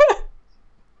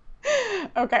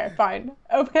 Okay, fine.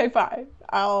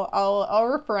 I'll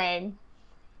refrain.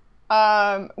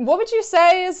 What would you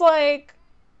say is like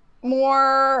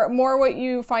more what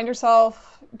you find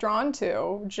yourself drawn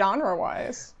to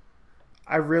genre-wise?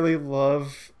 I really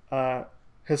love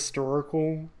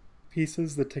historical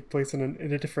pieces that take place in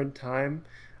a different time.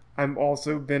 I've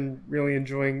also been really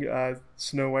enjoying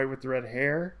Snow White with the Red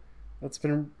Hair. That's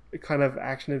been a kind of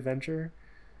action adventure.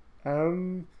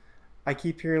 I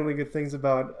keep hearing really good things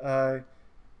about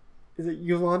is it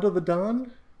Yolanda the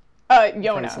Dawn?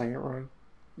 Yona. I'm saying it wrong.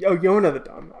 Oh, Yona the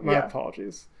Dawn. My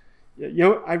apologies.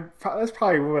 Yeah, that's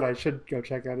probably what I should go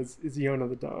check out is Yona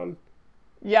the Dawn.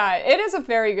 Yeah, it is a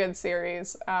very good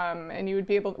series, and you would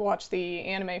be able to watch the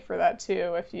anime for that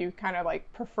too if you kind of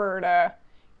like prefer to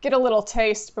get a little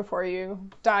taste before you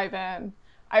dive in.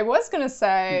 I was gonna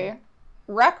say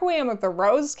Requiem of the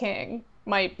Rose King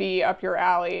might be up your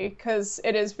alley because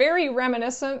it is very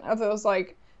reminiscent of those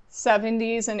like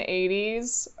 70s and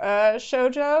 80s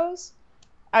shoujos,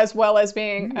 as well as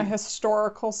being a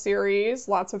historical series,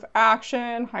 lots of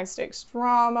action, high stakes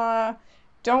drama.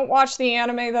 Don't watch the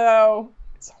anime though.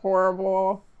 It's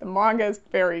horrible. The manga is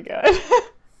very good.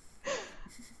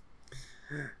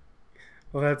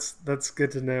 Well, that's good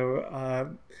to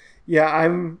know. Yeah,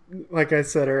 I'm, like I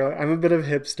said earlier, I'm a bit of a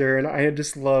hipster, and I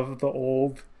just love the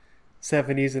old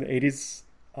 70s and 80s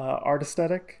art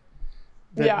aesthetic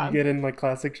that you get in like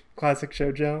classic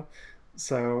shoujo.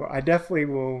 So I definitely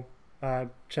will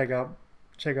check out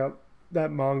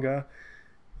that manga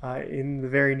in the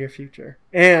very near future.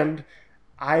 And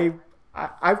I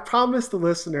promised the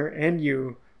listener and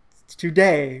you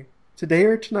today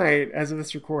or tonight, as of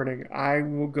this recording, I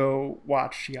will go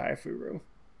watch Chihaya Furu.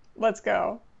 Let's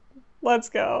go.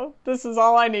 This is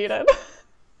all I needed.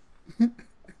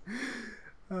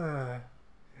 And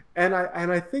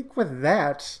I think with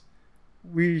that,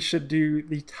 we should do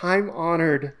the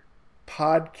time-honored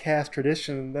podcast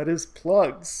tradition that is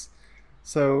plugs.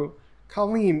 So,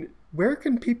 Colleen, where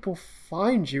can people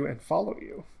find you and follow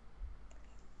you?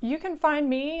 You can find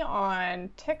me on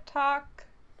TikTok,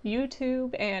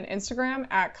 YouTube, and Instagram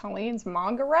at Colleen's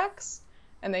Manga Rex.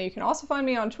 And then you can also find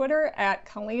me on Twitter at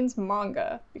Colleen's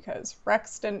Manga, because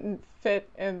Rex didn't fit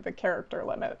in the character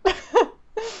limit.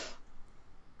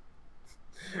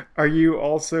 Are you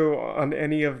also on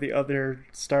any of the other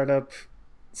startup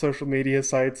social media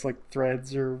sites like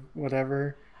Threads or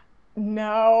whatever?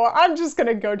 No, I'm just going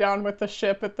to go down with the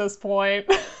ship at this point.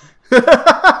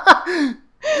 I'm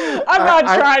not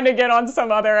trying to get on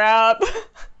some other app.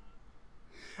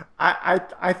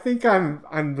 I think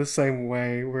I'm the same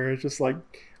way, where it's just like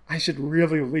I should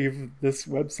really leave this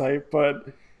website, but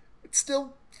it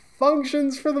still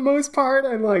functions for the most part,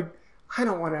 and like I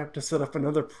don't want to have to set up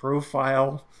another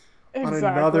profile on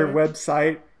another Exactly.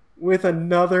 website with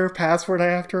another password I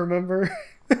have to remember.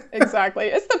 Exactly.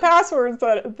 It's the passwords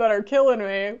that are killing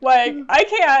me. Like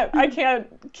I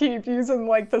can't keep using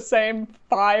like the same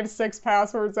 5, 6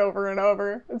 passwords over and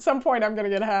over. At some point I'm gonna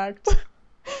get hacked.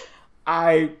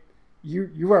 I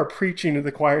you are preaching to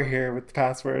the choir here with the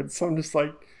passwords. So I'm just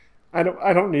like I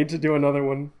don't need to do another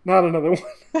one. Not another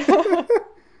one.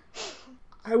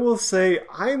 I will say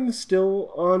I'm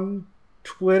still on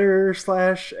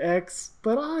Twitter/X,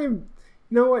 but you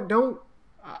know what, don't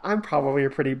I'm probably a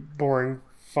pretty boring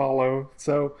follow.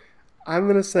 So I'm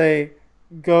gonna say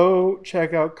go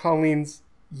check out Colleen's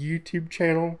YouTube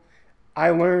channel. I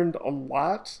learned a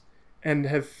lot and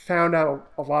have found out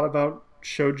a lot about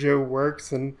shoujo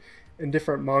works and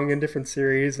different manga and different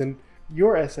series, and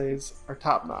your essays are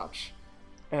top notch.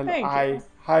 And Thank I you.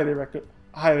 highly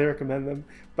recommend them.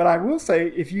 But I will say,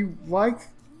 if you like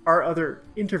our other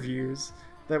interviews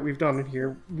that we've done in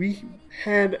here, we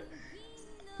had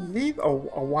a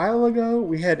while ago,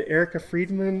 we had Erica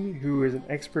Friedman, who is an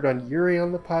expert on Yuri,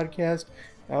 on the podcast.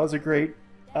 That was a great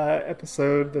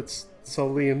episode that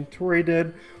Sully and Tori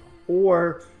did.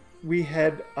 Or we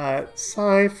had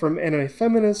Sai from Anime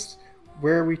Feminist,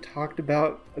 where we talked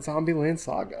about Zombieland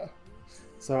Saga.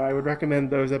 So I would recommend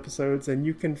those episodes, and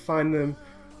you can find them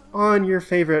on your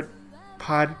favorite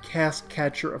podcast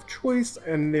catcher of choice,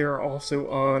 and they're also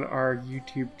on our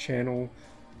YouTube channel,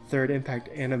 Third Impact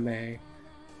Anime,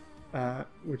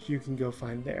 which you can go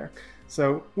find there.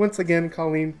 So once again,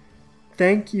 Colleen,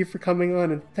 thank you for coming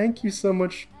on, and thank you so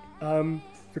much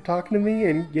for talking to me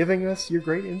and giving us your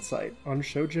great insight on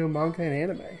shoujo manga and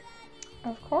anime.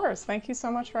 Of course. Thank you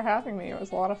so much for having me. It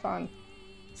was a lot of fun.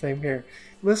 Same here.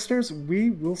 Listeners,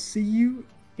 we will see you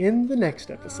in the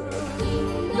next episode.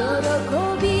 喜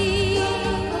び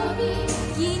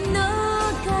昨日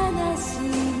悲し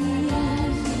み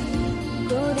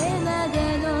これまで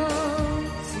の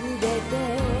すべて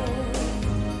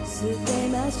捨て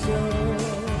ましょう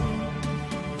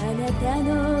あなたの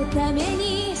ため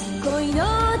に恋の